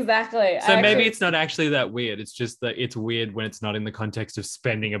 Exactly. So maybe it's not actually that weird. It's just that it's weird when it's not in the context of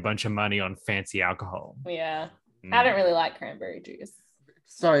spending a bunch of money on fancy alcohol. Yeah. Mm. I don't really like cranberry juice.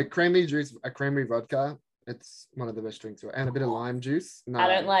 Sorry, cranberry juice, a cranberry vodka. It's one of the best drinks, and a bit of lime juice. No, I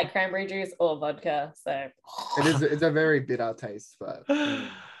don't like cranberry juice or vodka. So It's a very bitter taste, but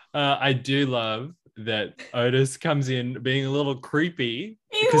I do love that Otis comes in being a little creepy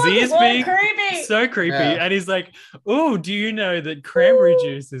he because he was is so being creepy. so creepy, Yeah. and he's like, "Oh, do you know that cranberry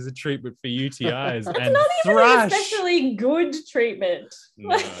juice is a treatment for UTIs It's and not even thrush?" an especially good treatment.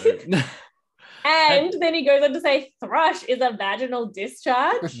 No. And then he goes on to say thrush is a vaginal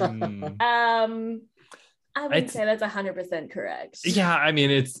discharge. Mm. I wouldn't It's- say that's 100% correct. Yeah, I mean,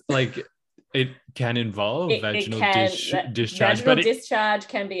 it's like it can involve vaginal discharge, vaginal but discharge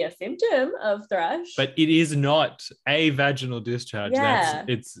can be a symptom of thrush. but it is not a vaginal discharge. Yeah.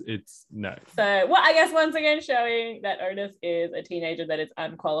 It's no. So, well, I guess once again showing that Otis is a teenager that is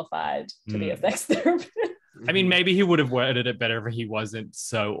unqualified to be a sex therapist. I mean, maybe he would have worded it better if he wasn't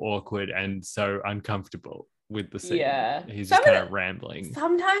so awkward and so uncomfortable with the scene. Yeah. He's Some just of kind of rambling.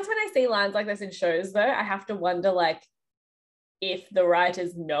 Sometimes when I see lines like this in shows, though, I have to wonder, like, if the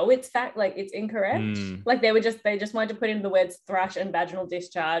writers know it's fact, like it's incorrect. Mm. Like they just wanted to put in the words thrush and vaginal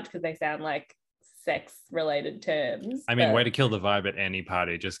discharge because they sound like sex-related terms. I mean, but- way to kill the vibe at any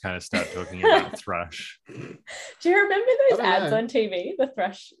party. Just kind of start talking about thrush. Do you remember those I don't ads know. on TV, the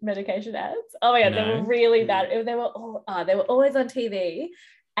thrush medication ads? Oh my god, they No. were really bad. They were always on TV,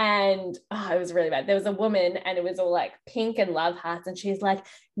 and it was really bad. There was a woman, and it was all like pink and love hearts, and she's like,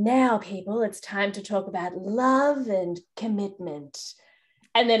 "Now, people, it's time to talk about love and commitment."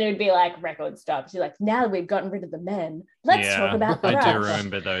 And then it would be like record stop. She's like, "Now that we've gotten rid of the men, let's talk about thrush." I do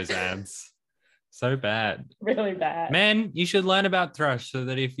remember those ads. So bad. Really bad. Men, you should learn about thrush so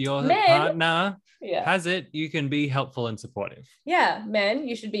that if your Men? partner Yeah. has it, you can be helpful and supportive. Yeah, men,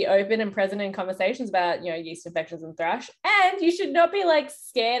 you should be open and present in conversations about, yeast infections and thrush. And you should not be like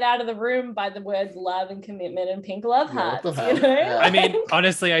scared out of the room by the words love and commitment and pink love Yeah, what hearts. the hell? You know? Yeah. I mean,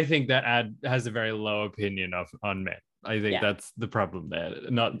 honestly, I think that ad has a very low opinion on men. I think Yeah. that's the problem there,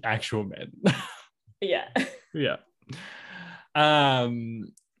 not actual men. Yeah. Yeah.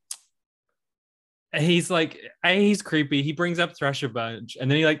 He's like, he's creepy. He brings up thrush a bunch,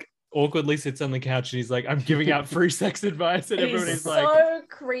 and then he like awkwardly sits on the couch and he's like, I'm giving out free sex advice, and everybody's He's like, so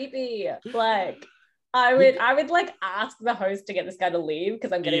creepy. Like, I would like ask the host to get this guy to leave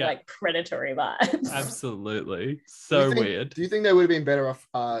because I'm getting Yeah. like predatory vibes. absolutely, Do so you think- weird. Do you think they would have been better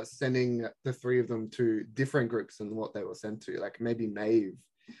off sending the three of them to different groups than what they were sent to? Like maybe Maeve.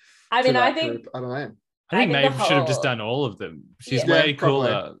 I to mean, I that think group. I don't know. I think I think Maeve the should have just whole- done all of them. She's Yeah. way probably.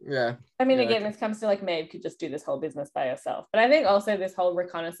 cooler. Yeah. I mean, Yeah, again, okay. this comes to like Maeve could just do this whole business by herself. But I think also this whole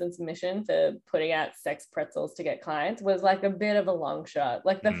reconnaissance mission for putting out sex pretzels to get clients was like a bit of a long shot.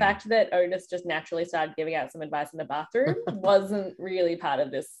 Like the Mm. fact that Otis just naturally started giving out some advice in the bathroom wasn't really part of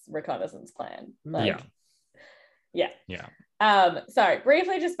this reconnaissance plan. Like, Yeah. Sorry,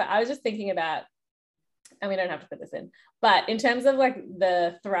 briefly, I was just thinking about, and we don't have to put this in, but in terms of like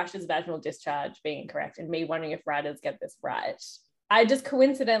the thrush's vaginal discharge being incorrect and me wondering if writers get this right, I just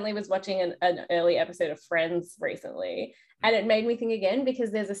coincidentally was watching an early episode of Friends recently, and it made me think again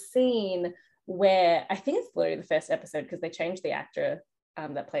because there's a scene where I think it's literally the first episode because they changed the actor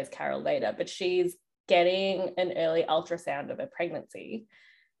that plays Carol later, but she's getting an early ultrasound of her pregnancy,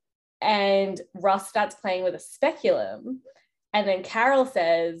 and Ross starts playing with a speculum, and then Carol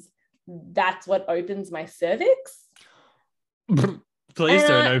says, "That's what opens my cervix." Please And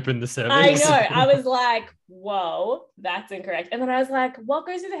don't open the cervix. I know. I was like, whoa, that's incorrect. And then I was like, what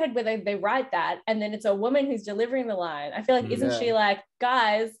goes through the head where they write that? And then it's a woman who's delivering the line. I feel like, isn't she like,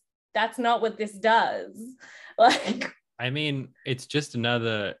 guys, that's not what this does? Like, I mean, it's just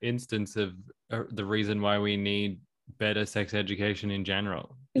another instance of the reason why we need better sex education in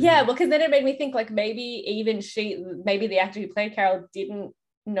general. yeah, because then it made me think like maybe the actor who played Carol didn't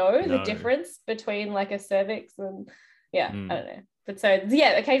know the difference between like a cervix and I don't know. But so,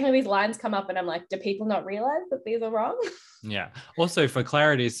 yeah, occasionally these lines come up and I'm like, do people not realize that these are wrong? Yeah. Also, for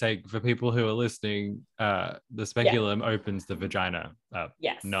clarity's sake, for people who are listening, the speculum opens the vagina up.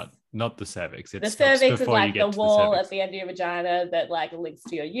 Yes. Not the cervix. The cervix is like the wall at the end of your vagina that like links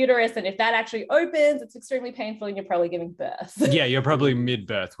to your uterus. And if that actually opens, it's extremely painful and you're probably giving birth. Yeah, you're probably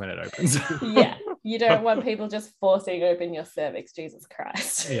mid-birth when it opens. Yeah. You don't want people just forcing open your cervix. Jesus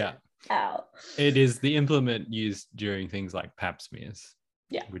Christ. Yeah. Ow. It is the implement used during things like pap smears.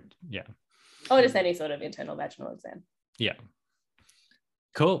 Yeah. Yeah. Or just any sort of internal vaginal exam. Yeah.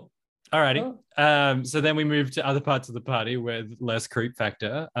 Cool. Alrighty. Cool. So then we move to other parts of the party with less creep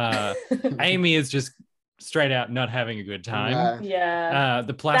factor. Amy is just straight out not having a good time. Yeah.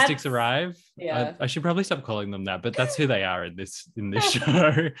 The plastics arrive. Yeah. I should probably stop calling them that, but that's who they are in this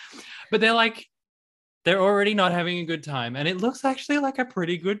show. But they're already not having a good time, and it looks actually like a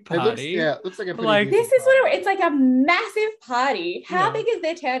pretty good party. It looks like a pretty this is what it's like, a massive party. How big is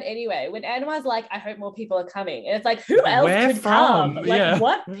their town anyway? When Anwar's like, I hope more people are coming, and it's like, who else could come? Like,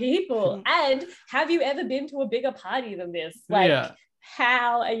 what people? And have you ever been to a bigger party than this? Like,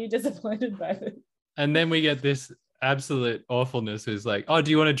 how are you disappointed by this? And then we get this absolute awfulness who's like, oh, do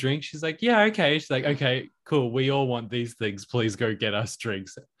you want a drink? She's like, yeah, okay. She's like, okay, cool, we all want these things, please go get us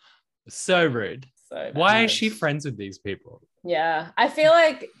drinks. So rude. Why is she friends with these people? Yeah, I feel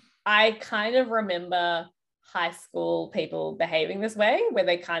like I kind of remember high school people behaving this way, where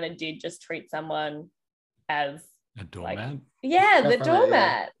they kind of did just treat someone as a doormat. The doormat.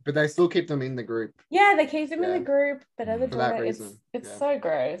 Yeah. But they still keep them in the group. Yeah, they keep them in the group, but as a doormat, it's so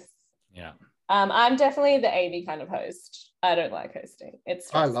gross. Yeah. I'm definitely the Amy kind of host. I don't like hosting. It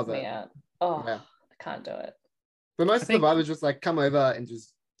stresses me out. Oh, yeah. I can't do it. But most of the vibe is just like, come over and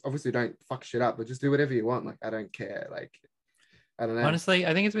just obviously don't fuck shit up, but just do whatever you want. Like, I don't care. Like, I don't know. Honestly,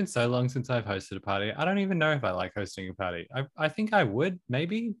 I think it's been so long since I've hosted a party. I don't even know if I like hosting a party. I think I would,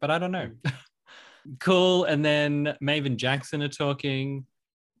 maybe, but I don't know. Cool. And then Maeve and Jackson are talking.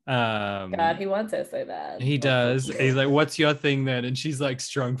 God, he wants her so bad. He does. He's like, what's your thing then? And she's like,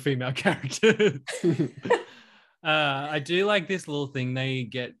 strong female characters. I do like this little thing they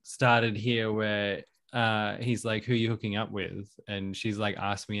get started here where he's like, who are you hooking up with? And she's like,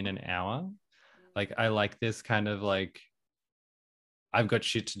 ask me in an hour. Like, I like this kind of like, I've got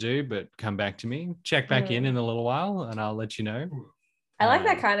shit to do, but come back to me. Check back in a little while and I'll let you know. I like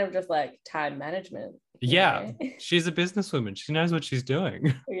that kind of just like time management. Yeah. She's a businesswoman. She knows what she's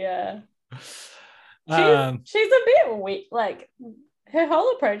doing. Yeah. She's a bit weird. Like, her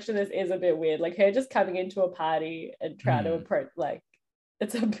whole approach to this is a bit weird. Like, her just coming into a party and trying to approach, like,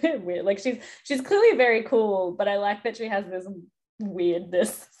 it's a bit weird. Like, she's clearly very cool, but I like that she has this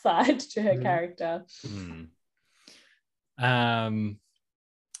weirdness side to her character.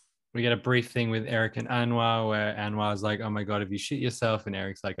 We get a brief thing with Eric and Anwar where Anwar's like, oh my God, have you shit yourself? And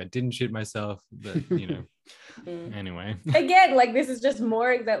Eric's like, I didn't shit myself. But, you know, anyway. Again, like, this is just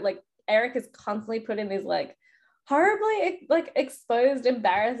more that, like, Eric is constantly put in these, like, horribly, like, exposed,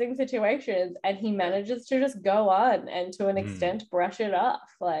 embarrassing situations. And he manages to just go on and to an extent brush it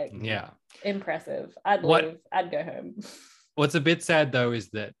off. Like, impressive. I'd leave. I'd go home. What's a bit sad, though, is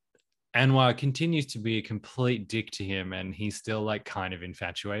that Anwar continues to be a complete dick to him and he's still like kind of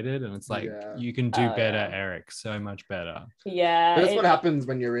infatuated, and it's like, you can do better, Eric, so much better. Yeah. But that's what happens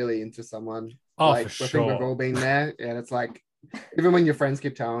when you're really into someone. Oh, like, for I sure. think we've all been there, and it's like, even when your friends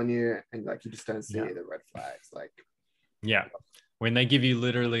keep telling you and like you just don't see the red flags, like, when they give you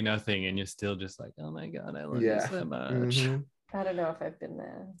literally nothing and you're still just like, oh my God, I love you so much. I don't know if I've been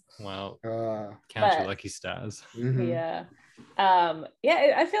there. Well, count your lucky stars. Yeah.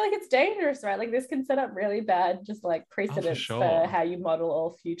 I feel like it's dangerous, right? Like, this can set up really bad just like precedents for how you model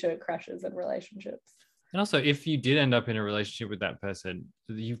all future crushes and relationships. And also, if you did end up in a relationship with that person,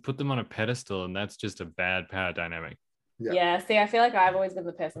 you've put them on a pedestal, and that's just a bad power dynamic. Yeah. Yeah, see, I feel like I've always been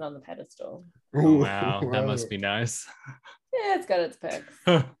the person on the pedestal. Oh, wow, that must be nice. Yeah, it's got its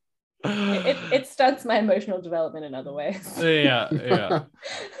perks. It stunts my emotional development in other ways. Yeah.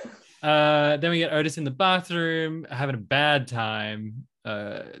 Then we get Otis in the bathroom, having a bad time,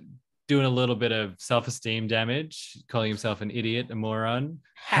 doing a little bit of self-esteem damage, calling himself an idiot, a moron.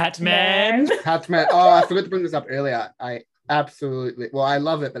 Hatman. Hatman. Oh, I forgot to bring this up earlier. I love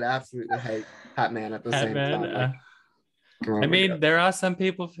it, but I absolutely hate Hatman at the same time. Hatman. Oh I my mean, God. there are some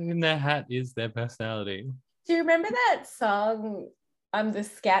people for whom their hat is their personality. Do you remember that song, I'm the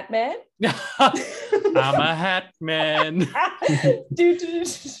Scat Man? I'm a hat man.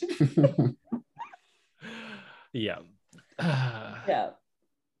 Yeah. Yeah.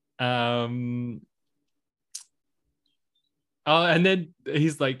 Oh, and then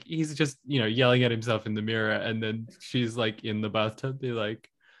he's just, yelling at himself in the mirror, and then she's like in the bathtub. They're like,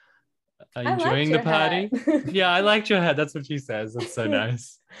 are you I liked enjoying the your party? hat. Yeah, I liked your hat. That's what she says. That's so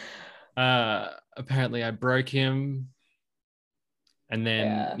nice. Apparently I broke him. And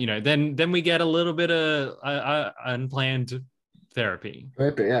then, Yeah. then we get a little bit of unplanned therapy.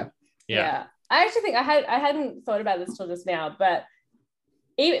 Yeah. I actually think I hadn't thought about this till just now, but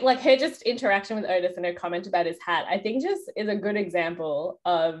even like her just interaction with Otis and her comment about his hat, I think just is a good example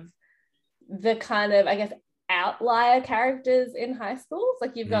of the kind of, I guess, outlier characters in high schools.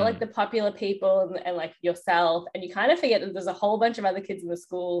 Like you've got like the popular people and like yourself, and you kind of forget that there's a whole bunch of other kids in the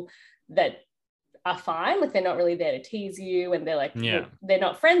school that are fine, like they're not really there to tease you, and they're like, they're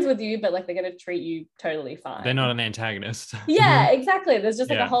not friends with you, but like they're going to treat you totally fine. They're not an antagonist. Yeah, exactly. There's just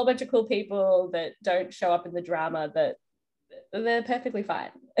like a whole bunch of cool people that don't show up in the drama, that they're perfectly fine.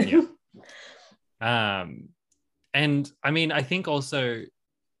 And I mean, I think also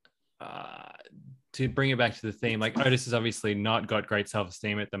to bring it back to the theme, like Otis has obviously not got great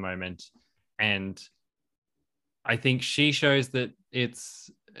self-esteem at the moment, and I think she shows that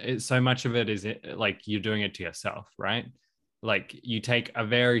it's so much of it is like you're doing it to yourself, right? Like you take a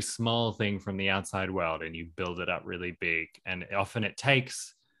very small thing from the outside world and you build it up really big, and often it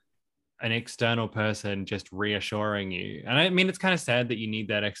takes an external person just reassuring you. And I mean, it's kind of sad that you need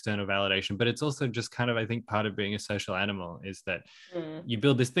that external validation, but it's also just kind of, I think, part of being a social animal is that you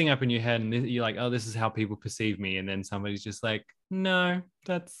build this thing up in your head and you're like, oh, this is how people perceive me, and then somebody's just like, no,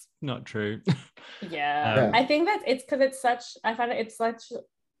 that's not true. I think that it's because it's such, I find it's such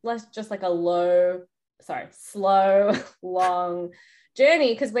less just like a slow, long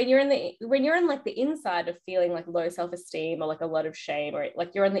journey, because when you're in like the inside of feeling like low self-esteem or like a lot of shame, or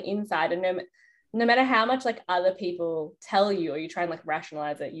like you're on the inside, and no matter how much like other people tell you or you try and like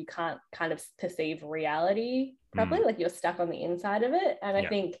rationalize it, you can't kind of perceive reality properly. Like you're stuck on the inside of it, and I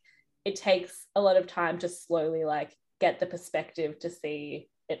think it takes a lot of time to slowly like get the perspective to see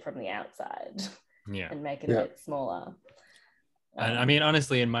it from the outside and make it a bit smaller. And I mean,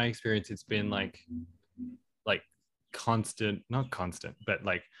 honestly, in my experience, it's been like not constant, but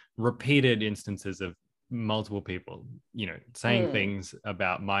like repeated instances of multiple people, saying things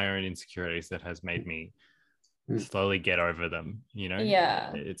about my own insecurities that has made me slowly get over them,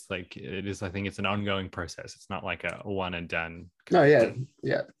 It's like, I think it's an ongoing process. It's not like a one and done.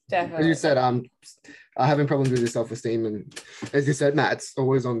 Definitely. As you said, having problems with your self-esteem, and as you said, Matt, it's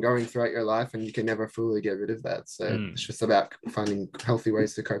always ongoing throughout your life, and you can never fully get rid of that. So it's just about finding healthy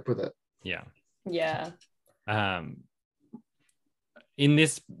ways to cope with it. In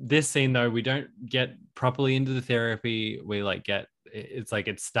this scene though, we don't get properly into the therapy. We like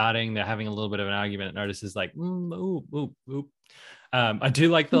it's starting, they're having a little bit of an argument, and Otis is like, I do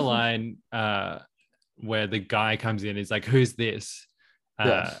like the line where the guy comes in, he's like, who's this?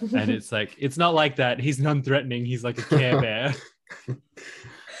 And it's like, it's not like that, he's non-threatening, he's like a Care Bear.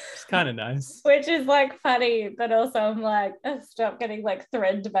 It's kind of nice, which is like funny, but also I'm like, stop getting like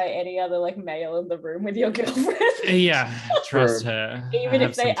threatened by any other like male in the room with your girlfriend. Trust her, even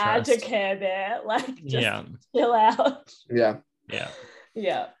if they are to Care Bear, like just chill out.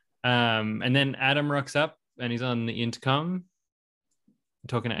 And then Adam rocks up and he's on the intercom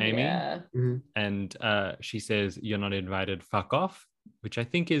talking to Amy, and she says, you're not invited, fuck off, which I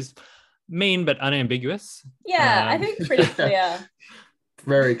think is mean but unambiguous. I think pretty clear.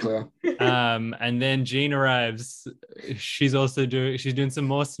 Very clear. And then Jean arrives. She's doing some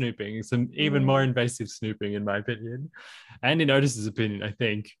more snooping, some even more invasive snooping, in my opinion, and in Otis's opinion, I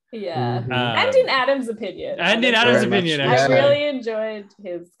think. And in Adam's opinion. Actually. I really enjoyed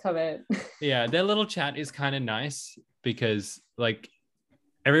his comment. Their little chat is kind of nice because like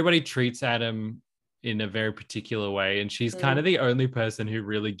everybody treats Adam in a very particular way, and she's kind of the only person who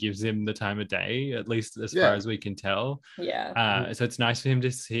really gives him the time of day, at least as far as we can tell. So it's nice for him to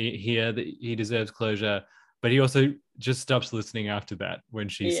hear that he deserves closure, but he also just stops listening after that when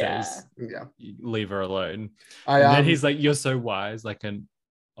she Yeah. says, Yeah. leave her alone. I And then he's like, you're so wise, like an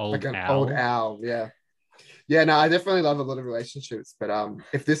old like an owl. old owl. Yeah. Yeah, no, I definitely love a lot of relationships, but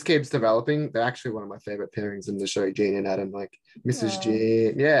if this keeps developing, they're actually one of my favorite pairings in the show, Jean and Adam, like Mrs. Aw.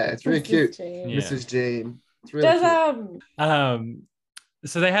 Jean. Yeah, it's really Mrs. cute. Jean. Yeah. Mrs. Jean. It's really Does cute.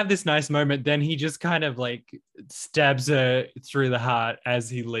 So they have this nice moment. Then he just kind of like stabs her through the heart as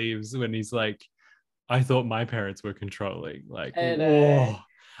he leaves when he's like, I thought my parents were controlling. Like, I know. whoa.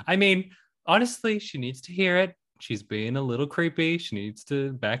 I mean, honestly, she needs to hear it. She's being a little creepy. She needs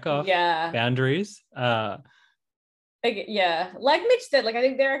to back off. Yeah. Boundaries. Like, yeah, like Mitch said, like I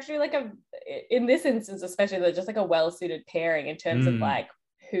think they're actually like in this instance especially, they're just like a well-suited pairing in terms of like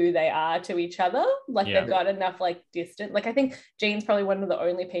who they are to each other. Like they've got enough like distance. Like I think Jean's probably one of the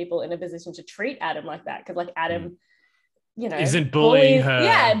only people in a position to treat Adam like that, because like Adam, you know, isn't bullying her.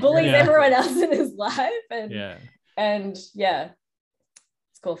 Yeah, bullies Yeah. everyone else in his life, and yeah,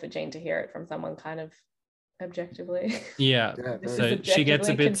 it's cool for Jean to hear it from someone kind of objectively. Yeah. Yeah, So she gets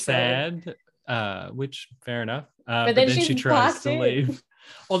a bit sad, which fair enough. But then she tries to leave.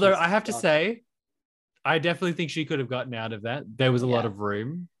 Although I have to say, I definitely think she could have gotten out of that. There was a lot of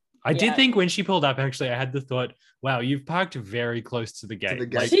room. I did think when she pulled up, actually, I had the thought, wow, you've parked very close to the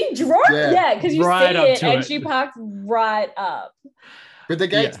gate. Like, she drove, because you right see it, and it. she parked right up. But the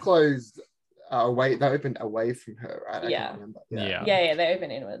gates closed away. They opened away from her, right? I can't remember. Yeah, they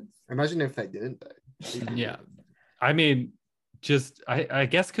open inwards. Imagine if they didn't, though. Yeah. I mean, just, I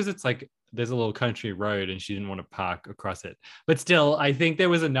guess because it's like, there's a little country road and she didn't want to park across it. But still, I think there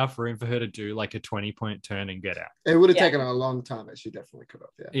was enough room for her to do like a 20-point turn and get out. It would have taken her a long time, but she definitely could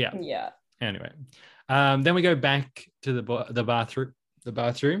have. Yeah. Anyway, then we go back to the bathroom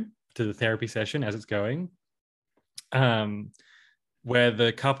to the therapy session as it's going, where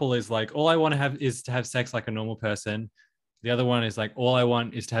the couple is like, all I want to have is to have sex like a normal person. The other one is like, all I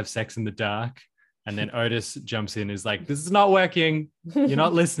want is to have sex in the dark. And then Otis jumps in, is like, this is not working. You're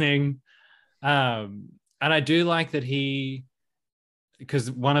not listening. And I do like that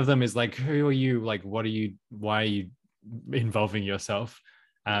because one of them is like, who are you? Like, why are you involving yourself?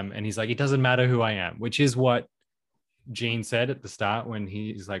 And he's like, it doesn't matter who I am, which is what Gene said at the start when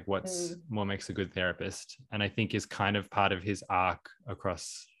he's like, what makes a good therapist? And I think is kind of part of his arc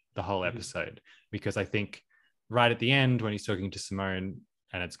across the whole episode, because I think right at the end when he's talking to Simone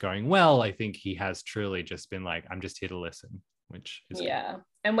and it's going well, I think he has truly just been like, I'm just here to listen, which is good.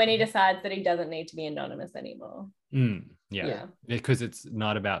 And when he decides that he doesn't need to be anonymous anymore. Because it's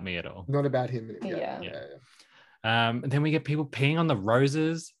not about me at all. Not about him. And then we get people peeing on the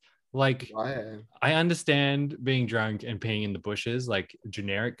roses. Like, I understand being drunk and peeing in the bushes, like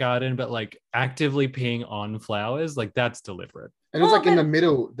generic garden, but like actively peeing on flowers, like that's deliberate. And it's like in the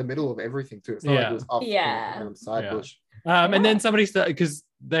middle of everything too. It's not like it was off side bush. And then somebody started, because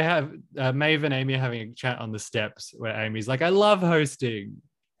they have Maeve and Amy are having a chat on the steps where Amy's like, I love hosting.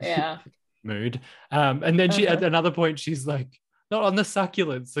 Mood. And then she at another point she's like, not on the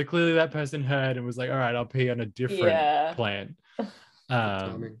succulents. So clearly that person heard and was like, all right, I'll pee on a different plant.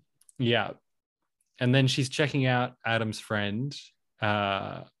 And then she's checking out Adam's friend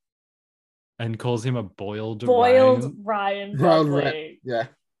and calls him a boiled Ryan. Yeah.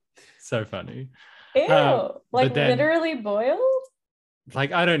 So funny. Ew. Like literally boiled?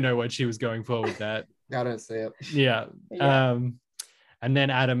 Like, I don't know what she was going for with that. I don't see it. Yeah. And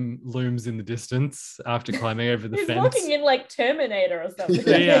then Adam looms in the distance after climbing over the He's fence. walking in like Terminator or something.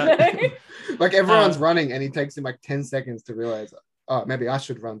 Like everyone's running and he takes him like 10 seconds to realize, oh, maybe I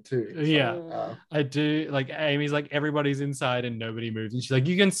should run too. I do. Like Amy's like, everybody's inside and nobody moves. And she's like,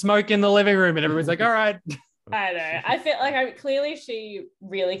 you can smoke in the living room. And everyone's like, all right. I know. I feel like clearly she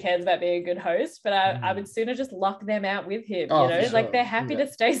really cares about being a good host, but I would sooner just lock them out with him. Like they're happy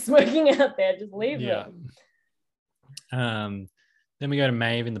to stay smoking out there. Just leave them. Then we go to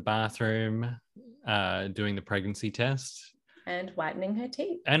Maeve in the bathroom, doing the pregnancy test. And whitening her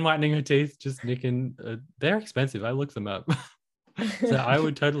teeth. Just nicking. They're expensive. I looked them up. So I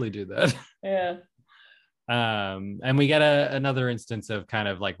would totally do that. Yeah. And we get another instance of kind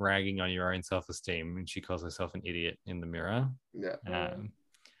of like ragging on your own self-esteem, and she calls herself an idiot in the mirror.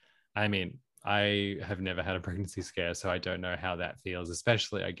 I mean, I have never had a pregnancy scare, so I don't know how that feels,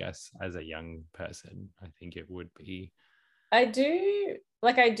 especially, I guess, as a young person. I think it would be. I do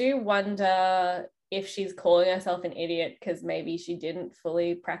wonder if she's calling herself an idiot because maybe she didn't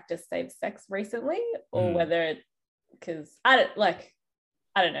fully practice safe sex recently, or whether because I don't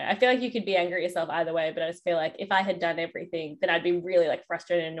know. I feel like you could be angry at yourself either way, but I just feel like if I had done everything, then I'd be really like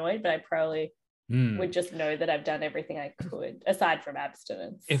frustrated and annoyed, but I probably would just know that I've done everything I could aside from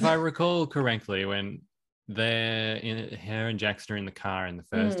abstinence. If I recall correctly, when her and Jackson are in the car in the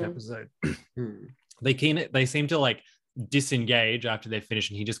first Mm. episode. Hmm. They seem to like disengage after they're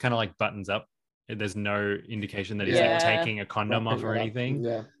finished, and he just kind of like buttons up. There's no indication that he's like Yeah. taking a condom off Wrapping or that up. anything.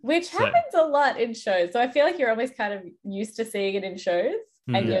 Yeah. Which So- happens a lot in shows. So I feel like you're almost kind of used to seeing it in shows,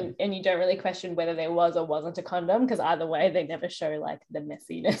 and Mm. you don't really question whether there was or wasn't a condom, because either way they never show like the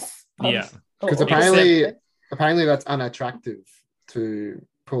messiness. Yeah. Because or- apparently that's unattractive to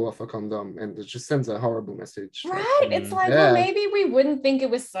pull off a condom, and it just sends a horrible message. Right. It's Mm. like, Yeah. well, maybe we wouldn't think it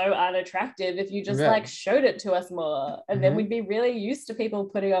was so unattractive if you just Yeah. like showed it to us more. And then Mhm. we'd be really used to people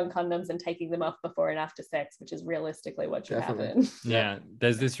putting on condoms and taking them off before and after sex, which is realistically what should Definitely. happen. Yeah,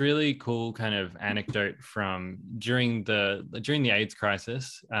 there's this really cool kind of anecdote from during the AIDS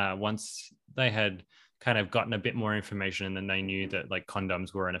crisis. Once they had kind of gotten a bit more information, and then they knew that like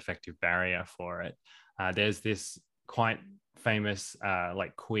condoms were an effective barrier for it. There's this quite famous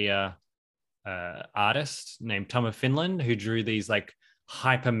like queer artist named Tom of Finland who drew these like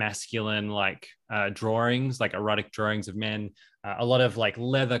hyper masculine like drawings, like erotic drawings of men. A lot of like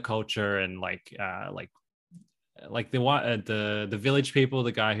leather culture and like the village people,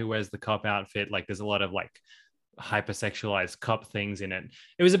 the guy who wears the cop outfit, like there's a lot of like hypersexualized cop things in it.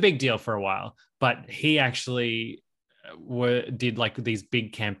 It was a big deal for a while, but he actually did like these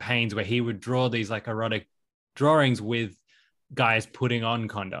big campaigns where he would draw these like erotic drawings with guys putting on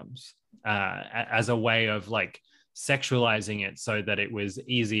condoms as a way of like sexualizing it so that it was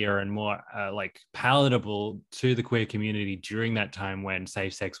easier and more like palatable to the queer community during that time when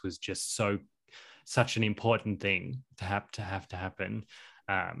safe sex was just such an important thing to have to happen.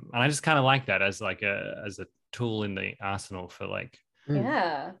 And I just kind of like that as like a tool in the arsenal for like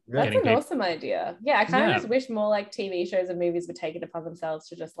Yeah, that's Getting an people- awesome idea. Yeah, I kind of Yeah. just wish more like TV shows and movies would take it upon themselves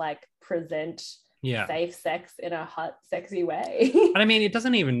to just like present yeah. safe sex in a hot, sexy way. And I mean, it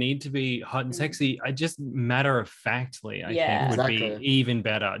doesn't even need to be hot and Mm. sexy. I just matter of factly, I Yeah. think would be Exactly. even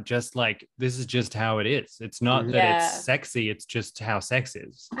better. Just like this is just how it is. It's not that Yeah. it's sexy. It's just how sex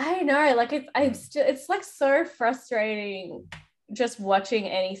is. I know, like it's like so frustrating just watching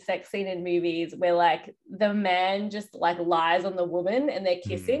any sex scene in movies where like the man just like lies on the woman and they're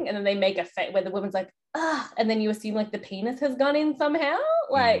kissing and then they make a face where the woman's like, ah, and then you assume like the penis has gone in somehow.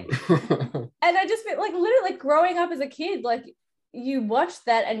 Like, and I just feel like literally like growing up as a kid, like you watch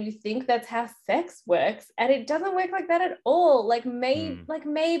that and you think that's how sex works, and it doesn't work like that at all. Like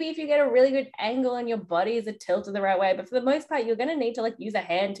maybe if you get a really good angle and your body is tilted the right way, but for the most part, you're gonna need to like use a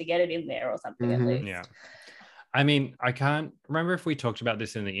hand to get it in there or something at Mhm. least. Yeah. I mean, I can't remember if we talked about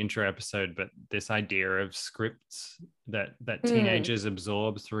this in the intro episode, but this idea of scripts that teenagers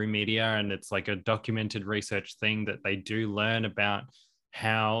absorb through media, and it's like a documented research thing that they do learn about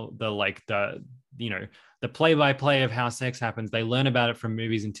how the play-by-play of how sex happens. They learn about it from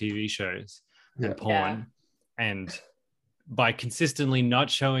movies and TV shows Yeah. and porn. And by consistently not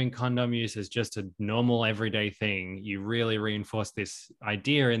showing condom use as just a normal everyday thing, you really reinforce this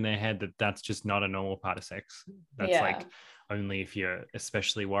idea in their head that that's just not a normal part of sex. That's Yeah. like only if you're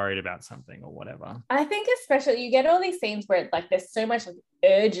especially worried about something or whatever. I think especially you get all these scenes where like there's so much like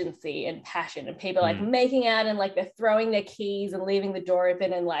urgency and passion and people like making out and like they're throwing their keys and leaving the door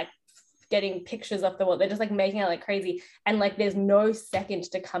open and like getting pictures off the wall. They're just like making out like crazy, and like there's no second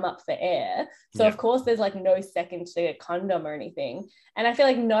to come up for air. So of course there's like no second to get condom or anything. And I feel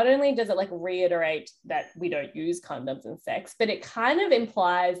like not only does it like reiterate that we don't use condoms in sex, but it kind of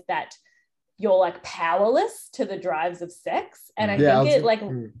implies that you're like powerless to the drives of sex. And I think it like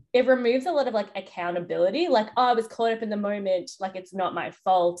it removes a lot of like accountability. Like, oh, I was caught up in the moment. Like, it's not my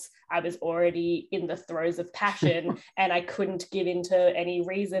fault. I was already in the throes of passion and I couldn't give into any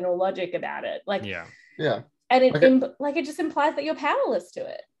reason or logic about it. Like, Yeah. And it it just implies that you're powerless to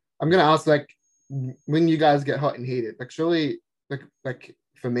it. I'm gonna ask, like, when you guys get hot and heated, like surely like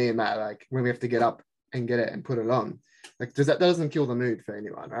for me and Matt, like when we have to get up and get it and put it on, like doesn't kill the mood for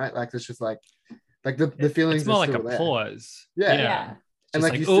anyone, right? Like it's just like the feelings It's more are like still a there. pause. Yeah. Just And,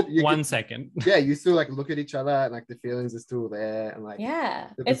 like, like, you 1 can- second. Yeah, you still like look at each other and like the feelings are still there, and like Yeah.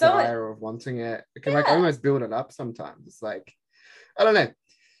 the It's almost, desire of wanting it. It can like Yeah. almost build it up sometimes. It's like, I don't know.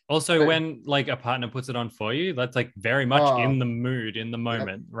 Also, But- when like a partner puts it on for you, that's like very much Oh. in the mood, in the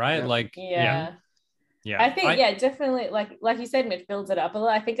moment, right? Yep. Like, yeah. yeah. I think, yeah, definitely, like you said, Mitch, builds it up a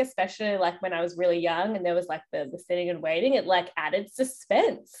lot. I think especially like when I was really young and there was like the sitting and waiting, it like added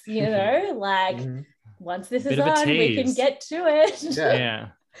suspense, you know, like Mhm. once this Bit is of a on, we can tease. get to it. Yeah. Yeah.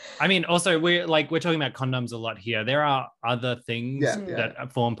 I mean, also we're talking about condoms a lot here. There are other things Yeah,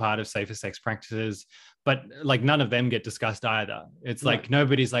 that form part of safer sex practices, but like none of them get discussed either. It's like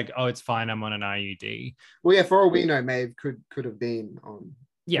nobody's like, oh, it's fine, I'm on an IUD. Well, yeah, for all we know, Maeve could have been on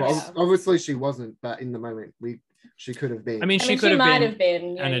Yes. Well, obviously she wasn't, but in the moment she could have been. I mean, I she mean, could she have might been, have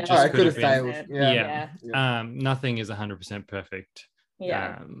been. and it nothing's just it could have 100%. failed. Yeah. Yeah. Yeah. Nothing is 100% perfect.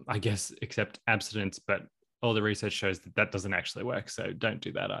 Yeah. I guess except abstinence, but all the research shows that doesn't actually work. So don't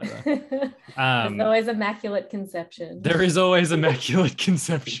do that either. There's always immaculate conception. There is always immaculate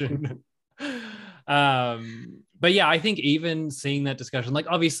conception. But yeah, I think even seeing that discussion, like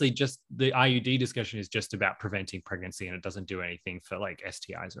obviously just the IUD discussion is just about preventing pregnancy and it doesn't do anything for like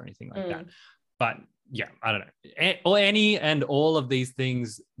STIs or anything like that. But yeah, I don't know. Or any and all of these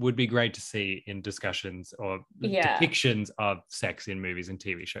things would be great to see in discussions or depictions of sex in movies and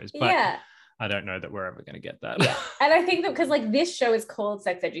TV shows. But I don't know that we're ever going to get that. Yeah. And I think that because like this show is called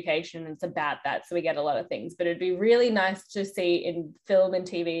Sex Education and it's about that. So we get a lot of things, but it'd be really nice to see in film and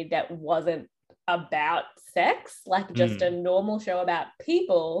TV that wasn't about sex, like just a normal show about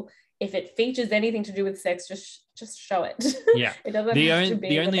people. If it features anything to do with sex, just show it. Yeah. It doesn't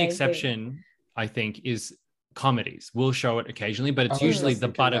the only exception, I think, is comedies. We'll show it occasionally, but it's usually the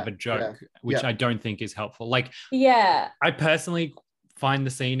butt of a joke, which I don't think is helpful. Like, I personally find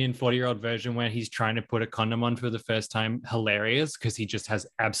the scene in 40-Year-Old Version where he's trying to put a condom on for the first time hilarious because he just has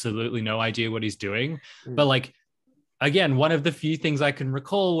absolutely no idea what he's doing. But like, again, one of the few things I can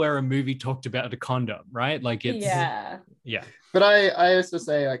recall where a movie talked about a condom, right? Like it's yeah. But I also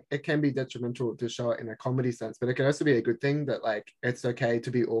say like it can be detrimental to show it in a comedy sense, but it can also be a good thing that like it's okay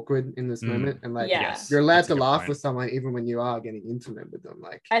to be awkward in this moment and like you're allowed to laugh with someone even when you are getting intimate with them.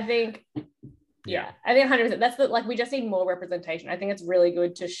 Like I think I think 100%. That's like we just need more representation. I think it's really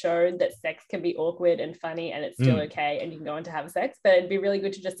good to show that sex can be awkward and funny and it's still okay and you can go on to have sex, but it'd be really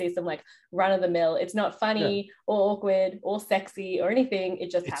good to just see some like run of the mill. It's not funny or awkward or sexy or anything.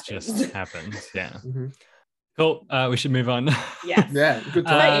 It just happens. It just happens. Yeah. Cool. We should move on. Yes. Yeah. Good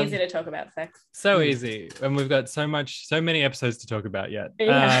talk. So easy to talk about sex. So easy. And we've got so many episodes to talk about yet.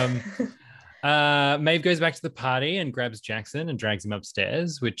 Maeve goes back to the party and grabs Jackson and drags him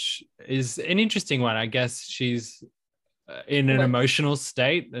upstairs, which is an interesting one. I guess she's in an emotional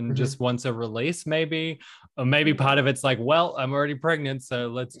state and just wants a release, maybe. Or maybe part of it's like, well, I'm already pregnant, so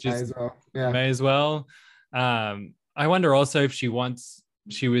let's just may as well. I wonder also if she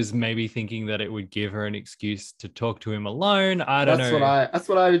was maybe thinking that it would give her an excuse to talk to him alone. I don't know. That's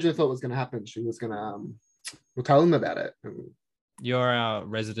what I originally thought was going to happen. She was going to we'll tell him about it. You're our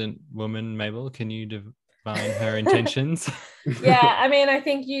resident woman, Mabel. Can you divine her intentions? Yeah, I mean, I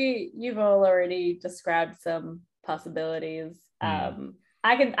think you've all already described some possibilities.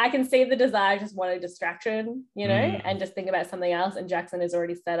 I can see the desire, just want a distraction, you know, and just think about something else. And Jackson is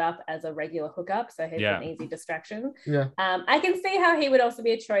already set up as a regular hookup, so he's an easy distraction. Yeah. I can see how he would also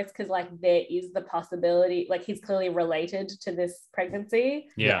be a choice because, like, there is the possibility, like, he's clearly related to this pregnancy,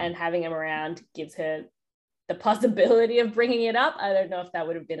 and having him around gives her the possibility of bringing it up. I don't know if that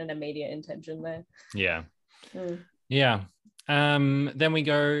would have been an immediate intention there. Yeah. Yeah. Then we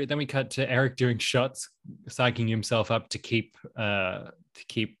cut to Eric doing shots, psyching himself up to keep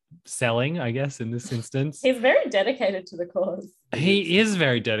selling, I guess, in this instance. He's very dedicated to the cause. He is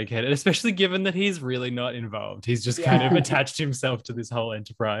very dedicated, especially given that he's really not involved. He's just kind of attached himself to this whole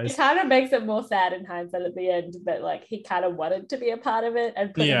enterprise. It kind of makes it more sad in hindsight at the end, but like he kind of wanted to be a part of it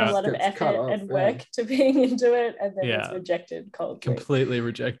and put in a lot of effort and work to being into it, and then was rejected coldly. Completely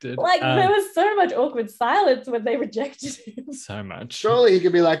rejected. Like there was so much awkward silence when they rejected him. So much. Surely he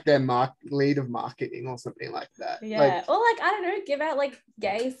could be like their lead of marketing or something like that. Yeah. Or like, I don't know, give out like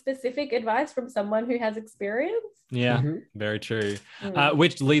gay specific advice from someone who has experience. Yeah, very true.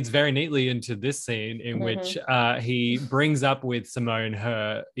 Which leads very neatly into this scene in which he brings up with Simone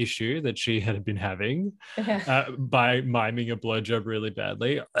her issue that she had been having by miming a blowjob really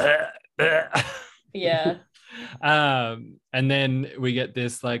badly. Yeah. And then we get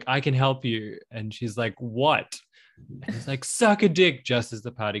this like, I can help you. And she's like, what? And he's like, suck a dick, just as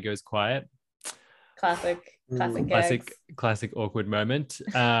the party goes quiet. Classic awkward moment.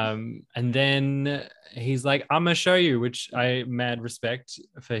 And then he's like, I'm gonna show you, which I mad respect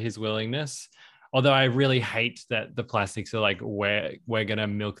for his willingness. Although I really hate that the plastics are like, we're gonna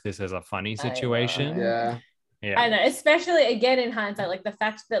milk this as a funny situation. Yeah. I know, especially again in hindsight, like the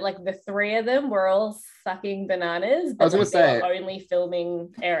fact that like the three of them were all sucking bananas, but I was gonna say, they were only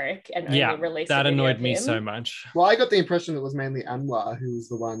filming Eric and only releasing that annoyed me him. so much. Well, I got the impression it was mainly Anwar who was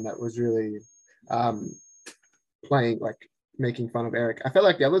the one that was really playing, like making fun of Eric. I felt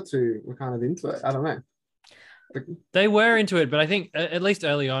like the other two were kind of into it. I don't know. They were into it, but I think at least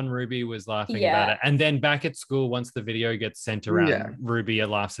early on, Ruby was laughing about Yeah. it. And then back at school, once the video gets sent Yeah. around, Ruby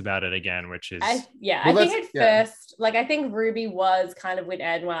laughs about it again, which is... I think at first, like, I think Ruby was kind of with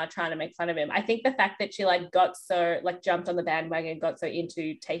Anwar trying to make fun of him. I think the fact that she like got so like jumped on the bandwagon, got so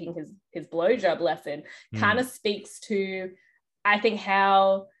into taking his blowjob lesson kind of speaks to, I think,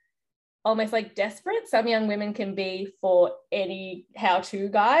 how almost like desperate some young women can be for any how-to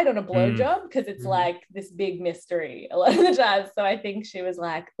guide on a blowjob, because it's like this big mystery a lot of the time. So I think she was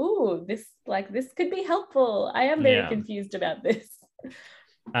like, ooh, this could be helpful. I am very confused about this.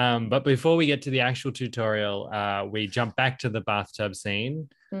 But before we get to the actual tutorial, we jump back to the bathtub scene,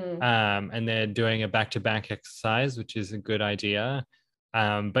 and they're doing a back-to-back exercise, which is a good idea.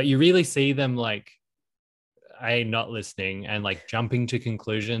 But you really see them like not listening and like jumping to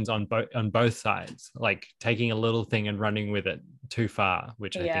conclusions on both sides, like taking a little thing and running with it too far,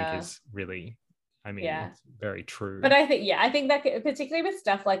 which I think is really, it's very true. But I think that particularly with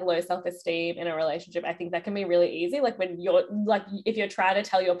stuff like low self-esteem in a relationship, I think that can be really easy. Like when you're like, if you're trying to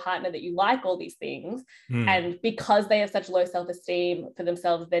tell your partner that you like all these things, and because they have such low self-esteem for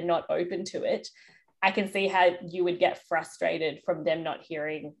themselves, they're not open to it. I can see how you would get frustrated from them not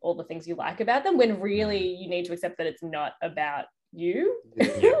hearing all the things you like about them, when really you need to accept that it's not about you.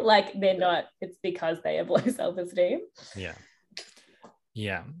 Like they're not, it's because they have low self-esteem.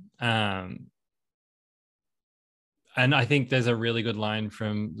 And I think there's a really good line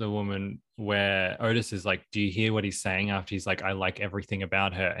from the woman where Otis is like, do you hear what he's saying after he's like, I like everything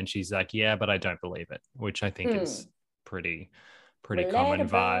about her? And she's like, yeah, but I don't believe it, which I think is pretty common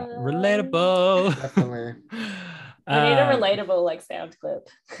vibe. Relatable. Definitely. We need a relatable like sound clip.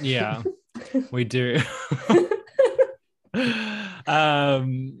 Yeah, we do.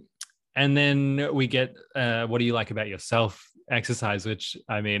 And then we get what do you like about yourself exercise, which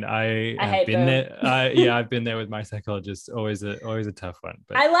I have been there. I've been there with my psychologist. Always a tough one.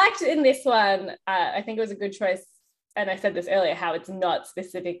 But I liked in this one, I think it was a good choice. And I said this earlier, how it's not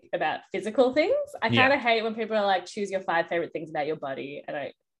specific about physical things. I kind of hate when people are like, choose your 5 favorite things about your body. And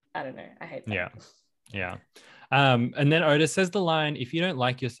I don't know. I hate that. Yeah. And then Otis says the line, if you don't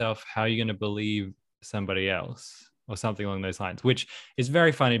like yourself, how are you going to believe somebody else? Or something along those lines, which is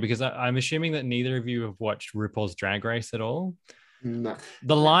very funny because I'm assuming that neither of you have watched RuPaul's Drag Race at all. No.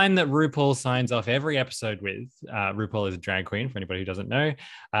 The line that RuPaul signs off every episode with, RuPaul is a drag queen, for anybody who doesn't know.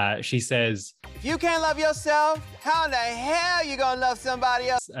 She says, if you can't love yourself, how in the hell are you going to love somebody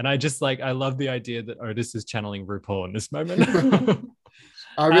else? And I love the idea that Otis is channeling RuPaul in this moment.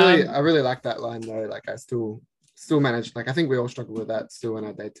 I really like that line though. Like I still manage, like I think we all struggle with that still in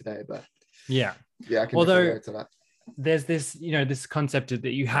our day to day, but I can relate to that. There's this, this concept that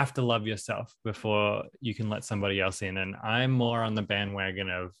you have to love yourself before you can let somebody else in. And I'm more on the bandwagon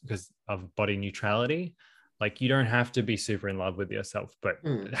of body neutrality. Like you don't have to be super in love with yourself, but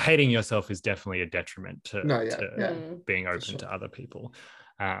hating yourself is definitely a detriment to being open to other people.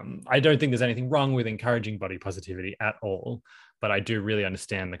 I don't think there's anything wrong with encouraging body positivity at all, but I do really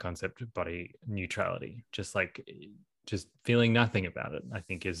understand the concept of body neutrality. Just feeling nothing about it, I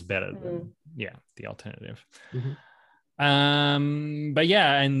think is better than the alternative. But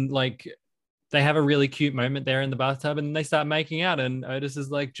and like they have a really cute moment there in the bathtub and they start making out and Otis is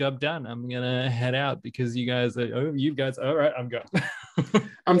like, job done, I'm gonna head out because you guys all right, I'm going.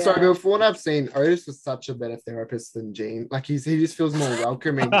 I'm sorry, but for what I've seen, Otis was such a better therapist than Jean. Like he just feels more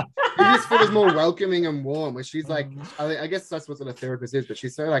welcoming. He just feels more welcoming and warm, where she's like, I guess that's what a therapist is, but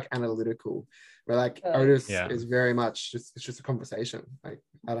she's so like analytical, where like Otis is very much it's just a conversation. Like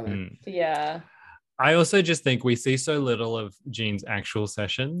I don't know. I also just think we see so little of Jean's actual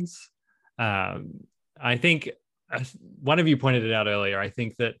sessions. I think one of you pointed it out earlier. I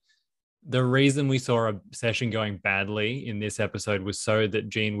think that the reason we saw a session going badly in this episode was so that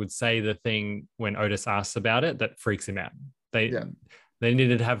Jean would say the thing when Otis asks about it that freaks him out. They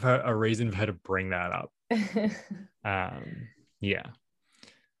needed to have a reason for her to bring that up.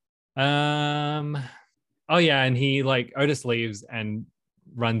 And he Otis leaves and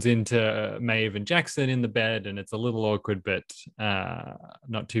runs into Maeve and Jackson in the bed, and it's a little awkward, but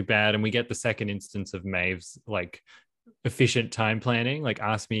not too bad. And we get the second instance of Maeve's efficient time planning,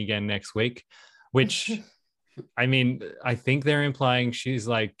 ask me again next week, which I think they're implying she's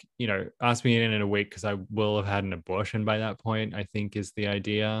ask me in a week because I will have had an abortion by that point, I think is the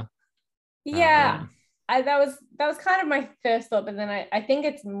idea. That was kind of my first thought, but then I think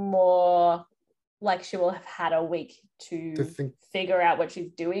it's more like she will have had a week to figure out what she's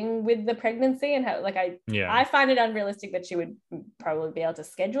doing with the pregnancy and how I find it unrealistic that she would probably be able to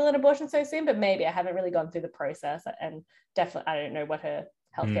schedule an abortion so soon, but maybe I haven't really gone through the process, and definitely I don't know what her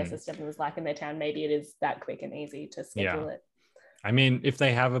healthcare system is like in their town, maybe it is that quick and easy to schedule it. I mean, if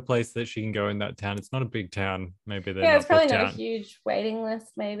they have a place that she can go in that town, it's not a big town. Maybe they're Yeah, not it's probably booked not a out. huge waiting list.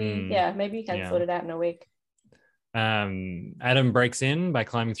 Maybe, Mm, yeah, maybe you can yeah. sort it out in a week. Adam breaks in by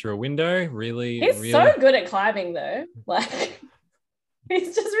climbing through a window. He's so good at climbing, though. Like,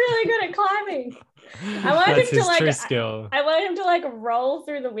 he's just really good at climbing. I want That's him to his like true skill. I want him to like roll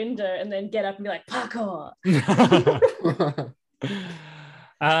through the window and then get up and be like parkour.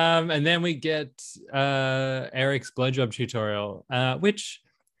 And then we get Eric's blowjob tutorial, which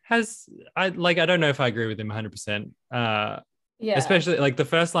has I don't know if I agree with him 100%. Yeah. Especially like the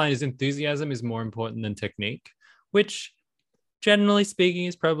first line is enthusiasm is more important than technique, which generally speaking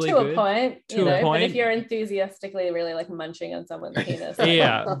is probably to good. a point, To you know, a point. but if you're enthusiastically really like munching on someone's penis,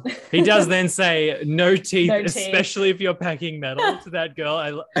 Yeah. He does then say no teeth, No teeth. especially if you're packing metal to that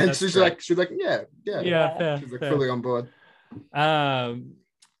girl. And she's like, yeah. Fair, She's like fair. fully on board.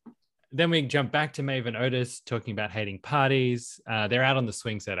 Then we jump back to Maeve and Otis talking about hating parties. They're out on the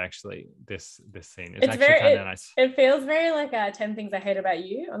swing set, actually. This scene is actually kind of nice. It feels very like 10 Things I Hate About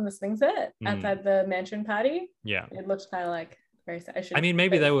You on the swing set outside the mansion party. Yeah. It looks kind of like very... I mean,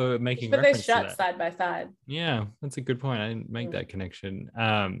 maybe they were making but reference those to shots that. side by side. Yeah, that's a good point. I didn't make that connection.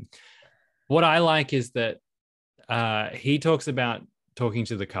 What I like is that he talks about talking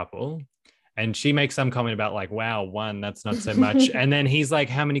to the couple, and she makes some comment about like, wow, one, that's not so much. And then he's like,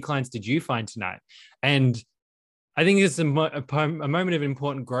 how many clients did you find tonight? And I think it's a moment of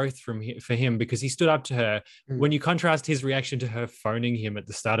important growth for him, because he stood up to her. When you contrast his reaction to her phoning him at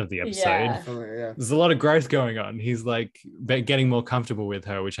the start of the episode, there's a lot of growth going on. He's like getting more comfortable with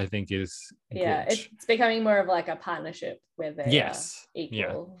her, which I think is good. It's becoming more of like a partnership where they are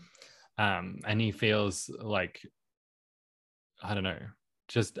equal. And he feels like, I don't know,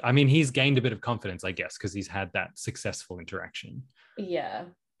 just, I mean, he's gained a bit of confidence, I guess, because he's had that successful interaction. Yeah.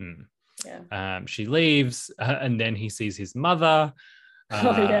 She leaves, and then he sees his mother.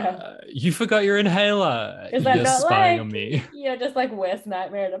 Yeah. You forgot your inhaler. Is that You're not spying like on me. you're just like worst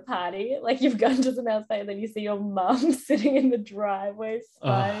nightmare at a party? Like you've gone to some outside and then you see your mum sitting in the driveway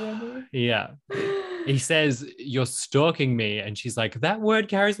spying on you. Yeah. He says, you're stalking me. And she's like, that word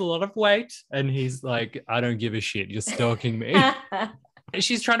carries a lot of weight. And he's like, I don't give a shit. You're stalking me.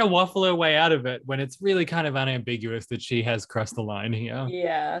 She's trying to waffle her way out of it when it's really kind of unambiguous that she has crossed the line here.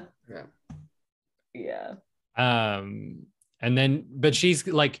 Yeah. And then, but she's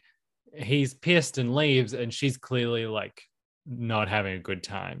like, he's pissed and leaves, and she's clearly like not having a good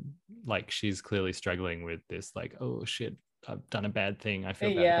time. Like she's clearly struggling with this, like, oh shit, I've done a bad thing. I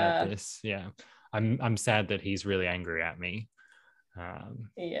feel bad about this. Yeah. I'm sad that he's really angry at me.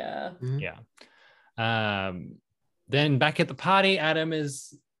 Then back at the party, Adam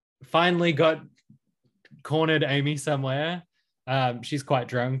has finally got cornered Amy somewhere. She's quite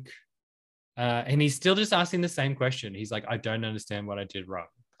drunk. And he's still just asking the same question. He's like, I don't understand what I did wrong.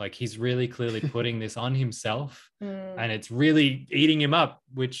 Like he's really clearly putting this on himself and it's really eating him up,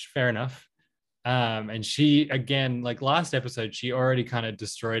 which fair enough. And she, again, like last episode, she already kind of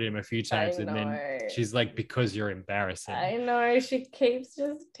destroyed him a few times. And then she's like, because you're embarrassing. I know, she keeps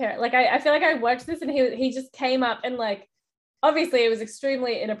just like I feel like I watched this and he just came up and like, obviously it was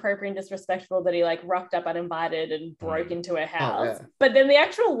extremely inappropriate and disrespectful that he like rocked up uninvited and broke into her house. But then the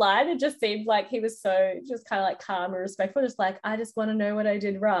actual line, it just seemed like he was so just kind of like calm and respectful, just like, I just want to know what I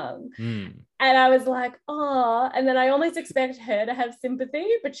did wrong. And I was like, oh, and then I almost expect her to have sympathy,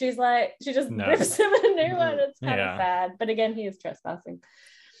 but she's like, she just rips him a new one. It's kind of sad. But again, he is trespassing.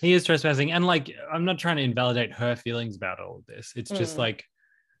 He is trespassing. And like, I'm not trying to invalidate her feelings about all of this. It's just like,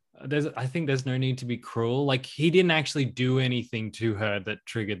 I think there's no need to be cruel. Like he didn't actually do anything to her that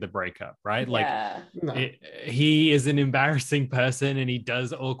triggered the breakup, right? Like he is an embarrassing person and he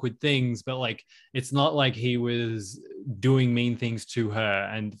does awkward things, but like it's not like he was doing mean things to her,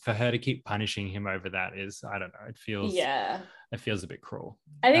 and for her to keep punishing him over that is, I don't know, it feels a bit cruel.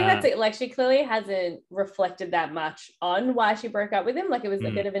 I think that's it. Like she clearly hasn't reflected that much on why she broke up with him. Like it was a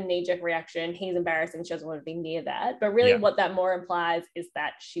bit of a knee-jerk reaction. He's embarrassing, she doesn't want to be near that. But really what that more implies is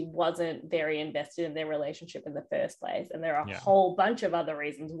that she wasn't very invested in their relationship in the first place. And there are a whole bunch of other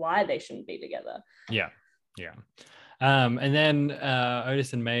reasons why they shouldn't be together. And then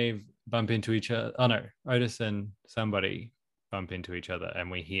Otis and Maeve bump into each other. Oh no, Otis and somebody bump into each other, and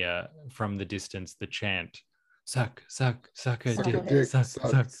we hear from the distance the chant, suck a dick, suck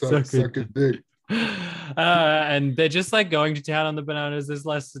a dick. And they're just like going to town on the bananas. There's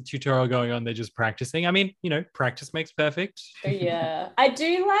less tutorial going on. They're just practicing. I mean, practice makes perfect. Yeah, I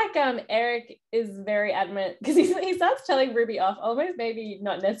do like Eric is very adamant because he starts telling Ruby off, almost maybe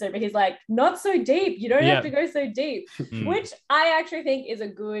not necessarily, but he's like, not so deep, you don't have to go so deep. Which I actually think is a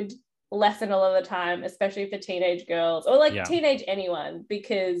good lesson a lot of the time, especially for teenage girls or like teenage anyone,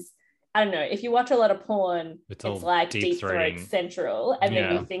 because I don't know, if you watch a lot of porn, it's like deep throat central, and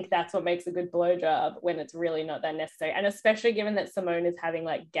then you think that's what makes a good blowjob when it's really not that necessary. And especially given that Simone is having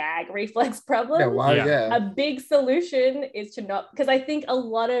like gag reflex problems, a big solution is to not, because I think a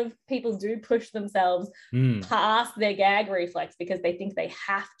lot of people do push themselves past their gag reflex because they think they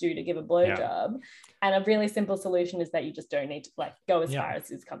have to give a blowjob. And a really simple solution is that you just don't need to like go as far as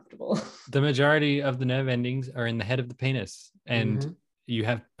is comfortable. The majority of the nerve endings are in the head of the penis, and you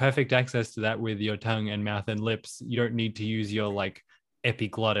have perfect access to that with your tongue and mouth and lips. You don't need to use your like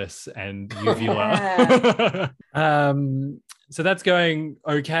epiglottis and uvula. So that's going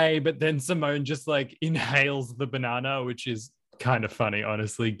okay, but then Simone just like inhales the banana, which is kind of funny,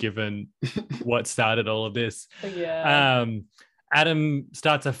 honestly, given what started all of this. Adam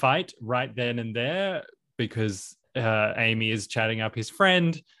starts a fight right then and there because Amy is chatting up his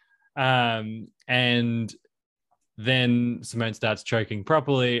friend, and then Simone starts choking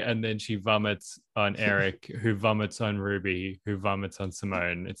properly, and then she vomits on Eric, who vomits on Ruby, who vomits on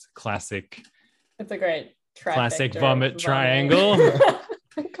Simone. It's a classic. It's a great classic vomit triangle.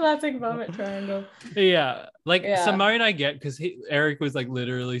 Classic vomit triangle. Yeah, like Simone, I get because Eric was like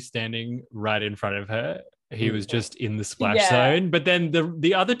literally standing right in front of her. He was just in the splash zone, but then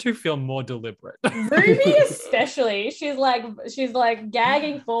the other two feel more deliberate. Ruby especially, she's like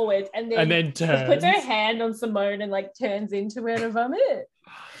gagging forward and then turns. Puts her hand on Simone and like turns into her to vomit.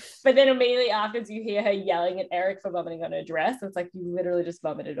 But then immediately afterwards you hear her yelling at Eric for vomiting on her dress. It's like you literally just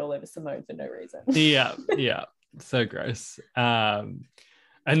vomited all over Simone for no reason. Yeah, so gross.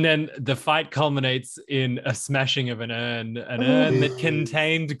 And then the fight culminates in a smashing of an urn that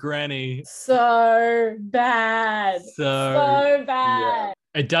contained Granny. So bad. So bad. Yeah.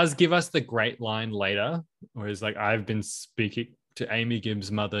 It does give us the great line later, where it's like, I've been speaking to Amy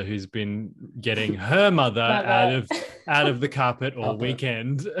Gibbs' mother, who's been getting her mother out of the carpet all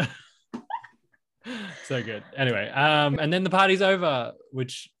weekend. So good. Anyway, and then the party's over,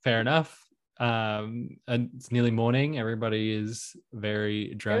 which fair enough. And it's nearly morning. Everybody is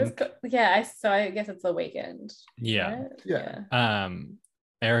very drunk. So I guess it's a weekend. Yeah.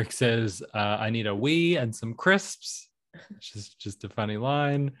 Eric says, I need a wee and some crisps, which is just a funny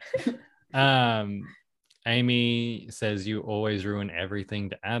line. Amy says, you always ruin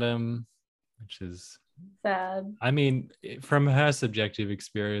everything to Adam, which is sad. I mean, from her subjective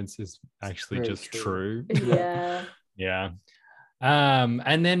experience, is actually just true. Yeah.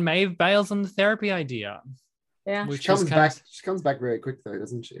 And then Maeve bails on the therapy idea. Yeah. She comes back very quick though,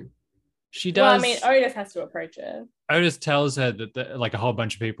 doesn't she? She does. Well, I mean, Otis has to approach her. Otis tells her that like a whole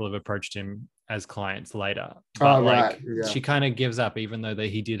bunch of people have approached him as clients later. But she kind of gives up, even though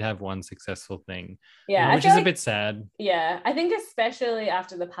he did have one successful thing. Yeah, which is a bit sad. Yeah, I think especially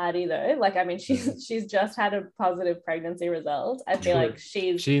after the party though. Like, I mean, she's just had a positive pregnancy result. I feel like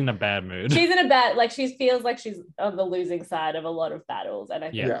she's in a bad mood. She's in a bad, like, she feels like she's on the losing side of a lot of battles, and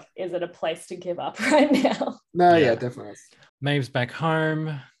I think is it a place to give up right now? No, definitely. Maeve's back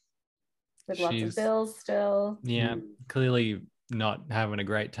home. With lots of bills still. Yeah, clearly not having a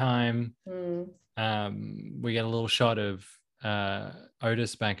great time. We get a little shot of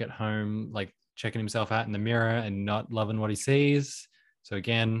Otis back at home, like checking himself out in the mirror and not loving what he sees. So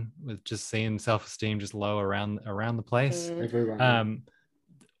again, with just seeing self-esteem just low around the place.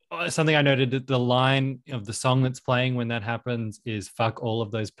 Something I noted, that the line of the song that's playing when that happens is "fuck all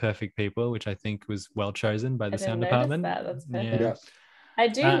of those perfect people," which I think was well chosen by the sound department. That's perfect. Yeah. I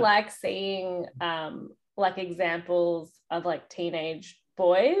do like seeing like examples of like teenage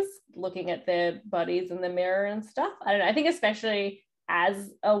boys looking at their bodies in the mirror and stuff. I don't know. I think especially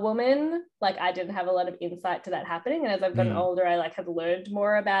as a woman, like I didn't have a lot of insight to that happening. And as I've gotten older, I like have learned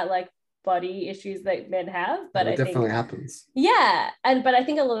more about like body issues that men have. But it definitely happens. Yeah. But I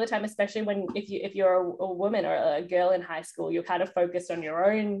think a lot of the time, especially when if you're a woman or a girl in high school, you're kind of focused on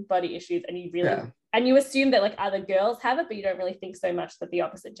your own body issues, and you really and you assume that like other girls have it, but you don't really think so much that the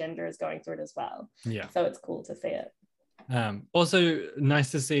opposite gender is going through it as well. Yeah. So it's cool to see it. Also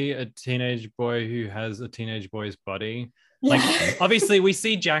nice to see a teenage boy who has a teenage boy's body. Like obviously we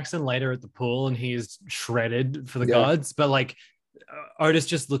see Jackson later at the pool and he is shredded for the gods, but like Otis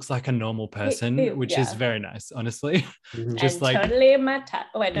just looks like a normal person, which is very nice, honestly. Just and like totally my type.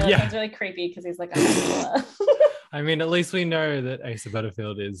 Oh wait, no, that sounds really creepy because he's like a I mean, at least we know that Asa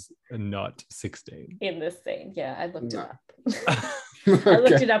Butterfield is not 16. In this scene. Yeah, I looked it No. up. I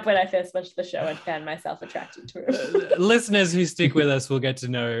looked Okay. it up when I first watched the show and found myself attracted to him. Listeners who stick with us will get to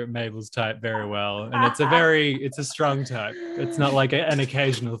know Mabel's type very well, and it's a strong type. It's not like an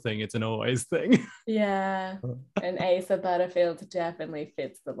occasional thing; it's an always thing. Yeah, and Asa Butterfield definitely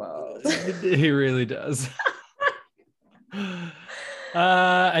fits the mold. He really does.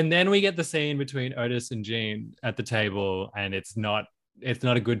 And then we get the scene between Otis and Jean at the table, and it's not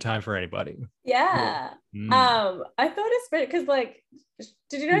a good time for anybody. Yeah. I thought it's because like,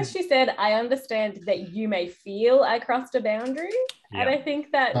 did you notice she said, "I understand that you may feel I crossed a boundary," and Yeah. I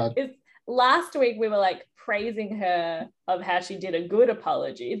think that is. Last week we were like praising her of how she did a good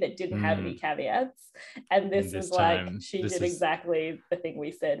apology that didn't have any caveats, and this was like she did exactly the thing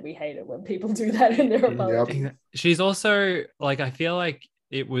we said we hated when people do that in their apologies. She's also like, I feel like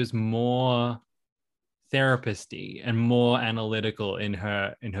it was more therapist-y and more analytical in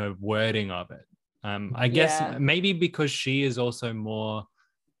her wording of it. I guess maybe because she is also more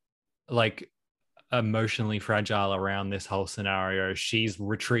like emotionally fragile around this whole scenario, she's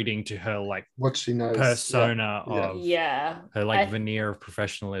retreating to her like what she knows persona of her like veneer of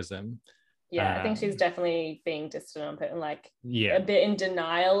professionalism. I think she's definitely being distant and like a bit in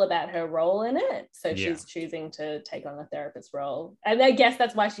denial about her role in it, so she's choosing to take on the therapist role, and I guess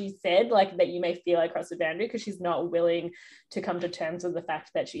that's why she said like that you may feel like crossed a boundary, because she's not willing to come to terms with the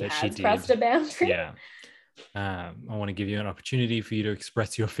fact that she has crossed a boundary. I want to give you an opportunity for you to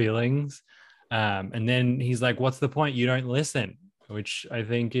express your feelings. And then he's like, what's the point? You don't listen, which I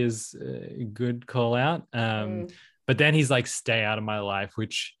think is a good call out. But then he's like, stay out of my life,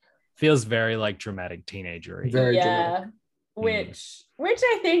 which feels very like dramatic teenager-y. Very dramatic. Which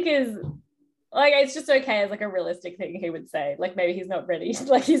I think is like, it's just okay as like a realistic thing he would say. Like maybe he's not ready.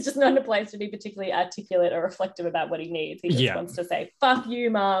 Like he's just not in a place to be particularly articulate or reflective about what he needs. He just wants to say, fuck you,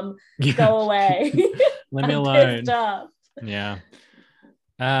 mom, go away. Let me alone. Pissed off. Yeah.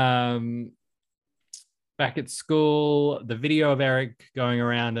 Back at school, the video of Eric going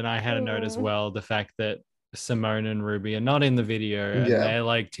around, and I had a note as well, the fact that Simone and Ruby are not in the video, and they're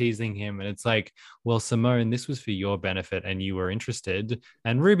like teasing him, and it's like, well, Simone, this was for your benefit and you were interested,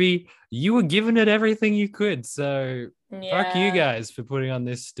 and Ruby, you were giving it everything you could, so fuck you guys for putting on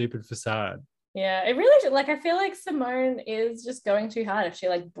this stupid facade. Yeah, it really, like, I feel like Simone is just going too hard. If she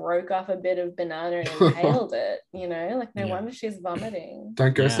like broke off a bit of banana and inhaled it, you know, like no wonder she's vomiting.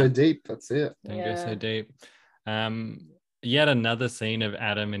 Don't go so deep. That's it. Don't go so deep. Yet another scene of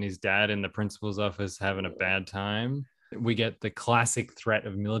Adam and his dad in the principal's office having a bad time. We get the classic threat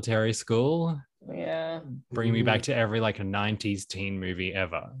of military school. Yeah. Bring me back to every like a 90s teen movie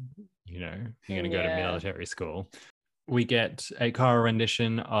ever. You know, you're going to go to military school. We get a choral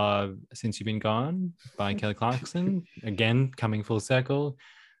rendition of Since You've Been Gone by Kelly Clarkson. Again, coming full circle.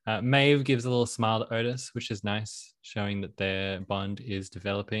 Maeve gives a little smile to Otis, which is nice, showing that their bond is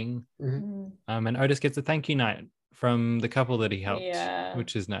developing. And Otis gets a thank you night from the couple that he helped,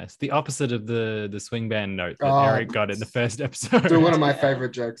 which is nice. The opposite of the swing band note that Eric got in the first episode. Still one of my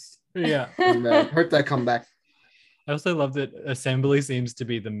favorite jokes. Yeah. Hope they come back. I also love that assembly seems to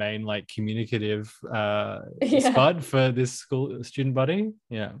be the main like communicative spot for this school student body.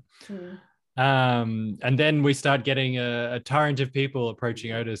 And then we start getting a torrent of people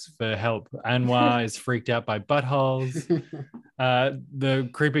approaching Otis for help. Anwar is freaked out by buttholes. The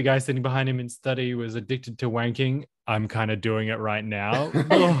creepy guy sitting behind him in study was addicted to wanking. I'm kind of doing it right now.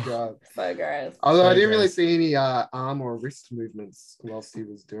 Oh, God. So gross. Although I didn't really see any arm or wrist movements whilst he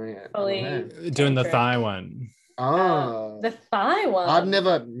was doing it. Doing the thigh one. The thigh one. I've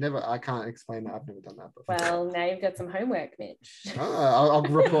never, I can't explain that. I've never done that before. Well, now you've got some homework, Mitch. I'll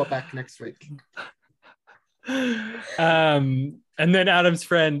report back next week. And then Adam's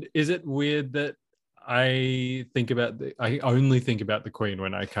friend, is it weird that I only think about the Queen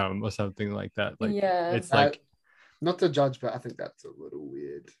when I come or something like that? Like, it's like, not to judge, but I think that's a little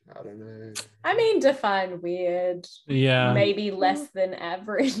weird. I don't know. I mean, define weird. Yeah. Maybe less than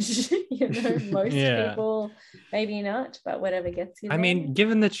average. You know, most people, maybe not, but whatever gets you there. I mean,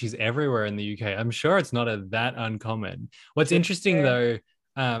 given that she's everywhere in the UK, I'm sure it's not that uncommon. What's interesting though,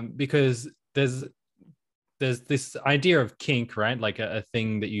 because there's this idea of kink, right? Like a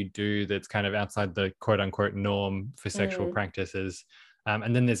thing that you do that's kind of outside the quote unquote norm for sexual practices.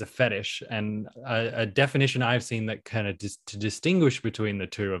 And then there's a fetish, and a definition I've seen that kind of to distinguish between the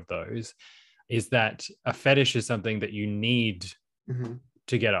two of those is that a fetish is something that you need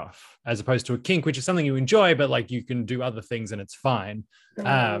to get off, as opposed to a kink, which is something you enjoy, but like you can do other things and it's fine.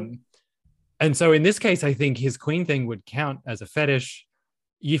 And so in this case, I think his Queen thing would count as a fetish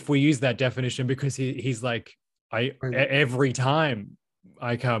if we use that definition, because he's like every time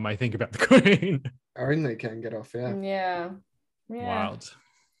I come, I think about the Queen. I only can get off, yeah. Yeah.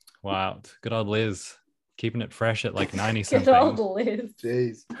 Wild. Good old Liz, keeping it fresh at like 90 Good old something. Liz.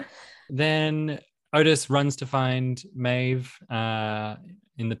 Jeez. Then Otis runs to find Maeve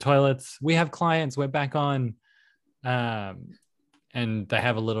in the toilets. We have clients. We're back on. And they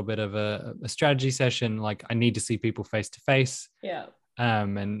have a little bit of a strategy session. Like, I need to see people face to face. Yeah.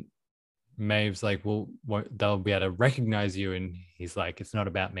 And Maeve's like, well, they'll be able to recognize you. And he's like, it's not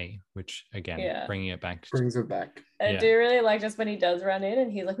about me, which again, bringing it back. Brings it back. I do really like just when he does run in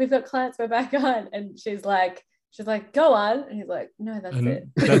and he's like, we've got clients, we're back on. And she's like, go on. And he's like, no, that's it.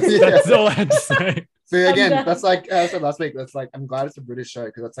 That's all I had to say. So again, that's like I said last week. That's like, I'm glad it's a British show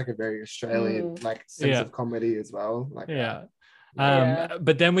because that's like a very Australian like sense of comedy as well. Like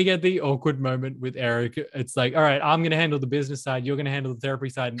but then we get the awkward moment with Eric. It's like, all right, I'm gonna handle the business side, you're gonna handle the therapy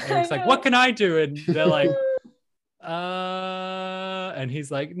side, and Eric's like, what can I do? And they're like, and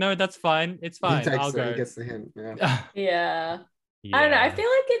he's like, no, that's fine, it's fine, I'll go. He gets the hint. Yeah. I don't know, I feel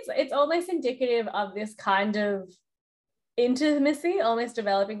like it's almost indicative of this kind of intimacy almost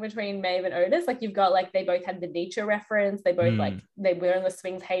developing between Maeve and Otis. Like, you've got like, they both had the Nietzsche reference, they both like, they were in the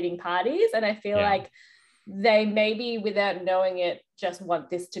swings hating parties, and I feel like they maybe, without knowing it, just want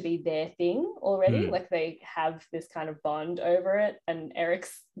this to be their thing already. Like, they have this kind of bond over it, and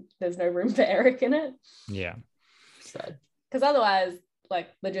there's no room for Eric in it. Yeah. Sad. Because otherwise, like,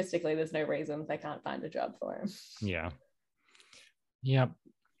 logistically, there's no reason they can't find a job for him. Yeah. Yep.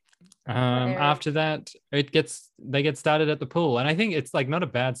 After that, they get started at the pool, and I think it's like not a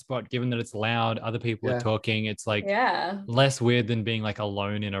bad spot given that it's loud, other people are talking. It's like less weird than being like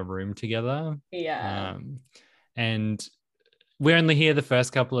alone in a room together. And we only hear the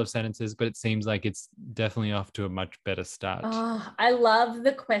first couple of sentences, but it seems like it's definitely off to a much better start. I love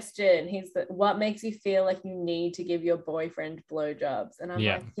the question. What makes you feel like you need to give your boyfriend blowjobs? And I'm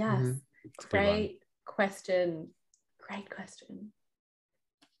like, yes, great question.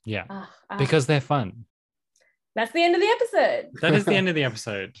 Yeah, because they're fun. That's the end of the episode. That is the end of the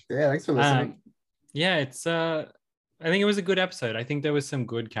episode. Yeah, thanks for listening. It's I think it was a good episode. I think there was some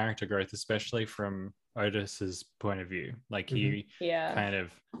good character growth, especially from Otis's point of view. Like, he kind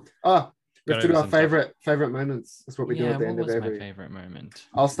of we have to do our favorite moments. That's what we do at the end of every. What was my favorite moment?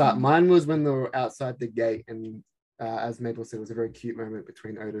 I'll start. Mine was when they were outside the gate, and as Maple said, it was a very cute moment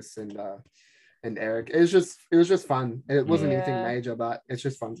between Otis and Eric. It was just fun. It wasn't anything major, but it's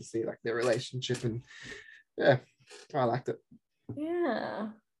just fun to see like their relationship, and I liked it.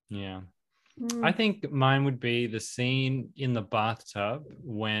 I think mine would be the scene in the bathtub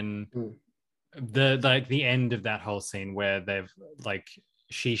when the end of that whole scene where they've like,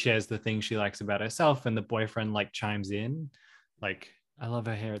 she shares the thing she likes about herself and the boyfriend like chimes in like, I love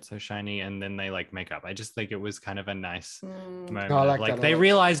her hair, it's so shiny, and then they like make up. I just think it was kind of a nice moment. Like they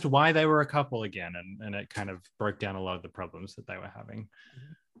realized why they were a couple again, and it kind of broke down a lot of the problems that they were having.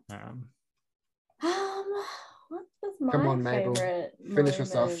 What was my Come on, Mabel. Finish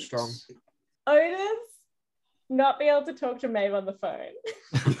yourself strong. Otis not be able to talk to Maeve on the phone.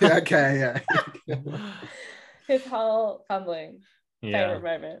 His whole fumbling. Favorite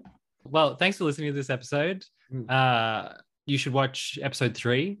moment. Well, thanks for listening to this episode. You should watch episode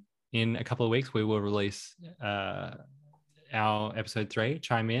 3 in a couple of weeks. We will release our episode 3.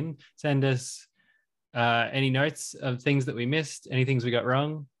 Chime in, send us any notes of things that we missed, any things we got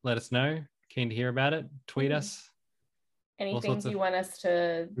wrong. Let us know. Keen to hear about it. Tweet us. Any things you want us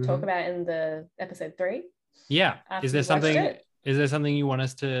to talk about in the episode 3? Yeah. Is there something you want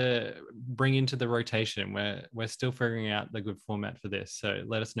us to bring into the rotation? We're still figuring out the good format for this. So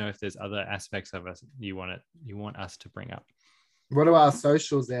let us know if there's other aspects of us you want us to bring up. What are our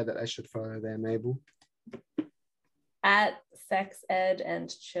socials there that I should follow there, Mabel? At Sex Ed and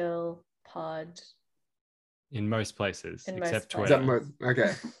Chill Pod. In most places, except Twitter.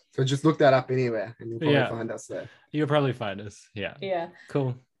 Okay. So just look that up anywhere and you'll probably find us there. You'll probably find us. Yeah.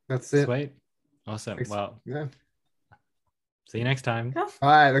 Cool. That's it. Sweet. Awesome. Thanks. Well, see you next time.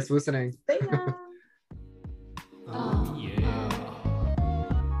 Bye. Thanks for listening. See ya.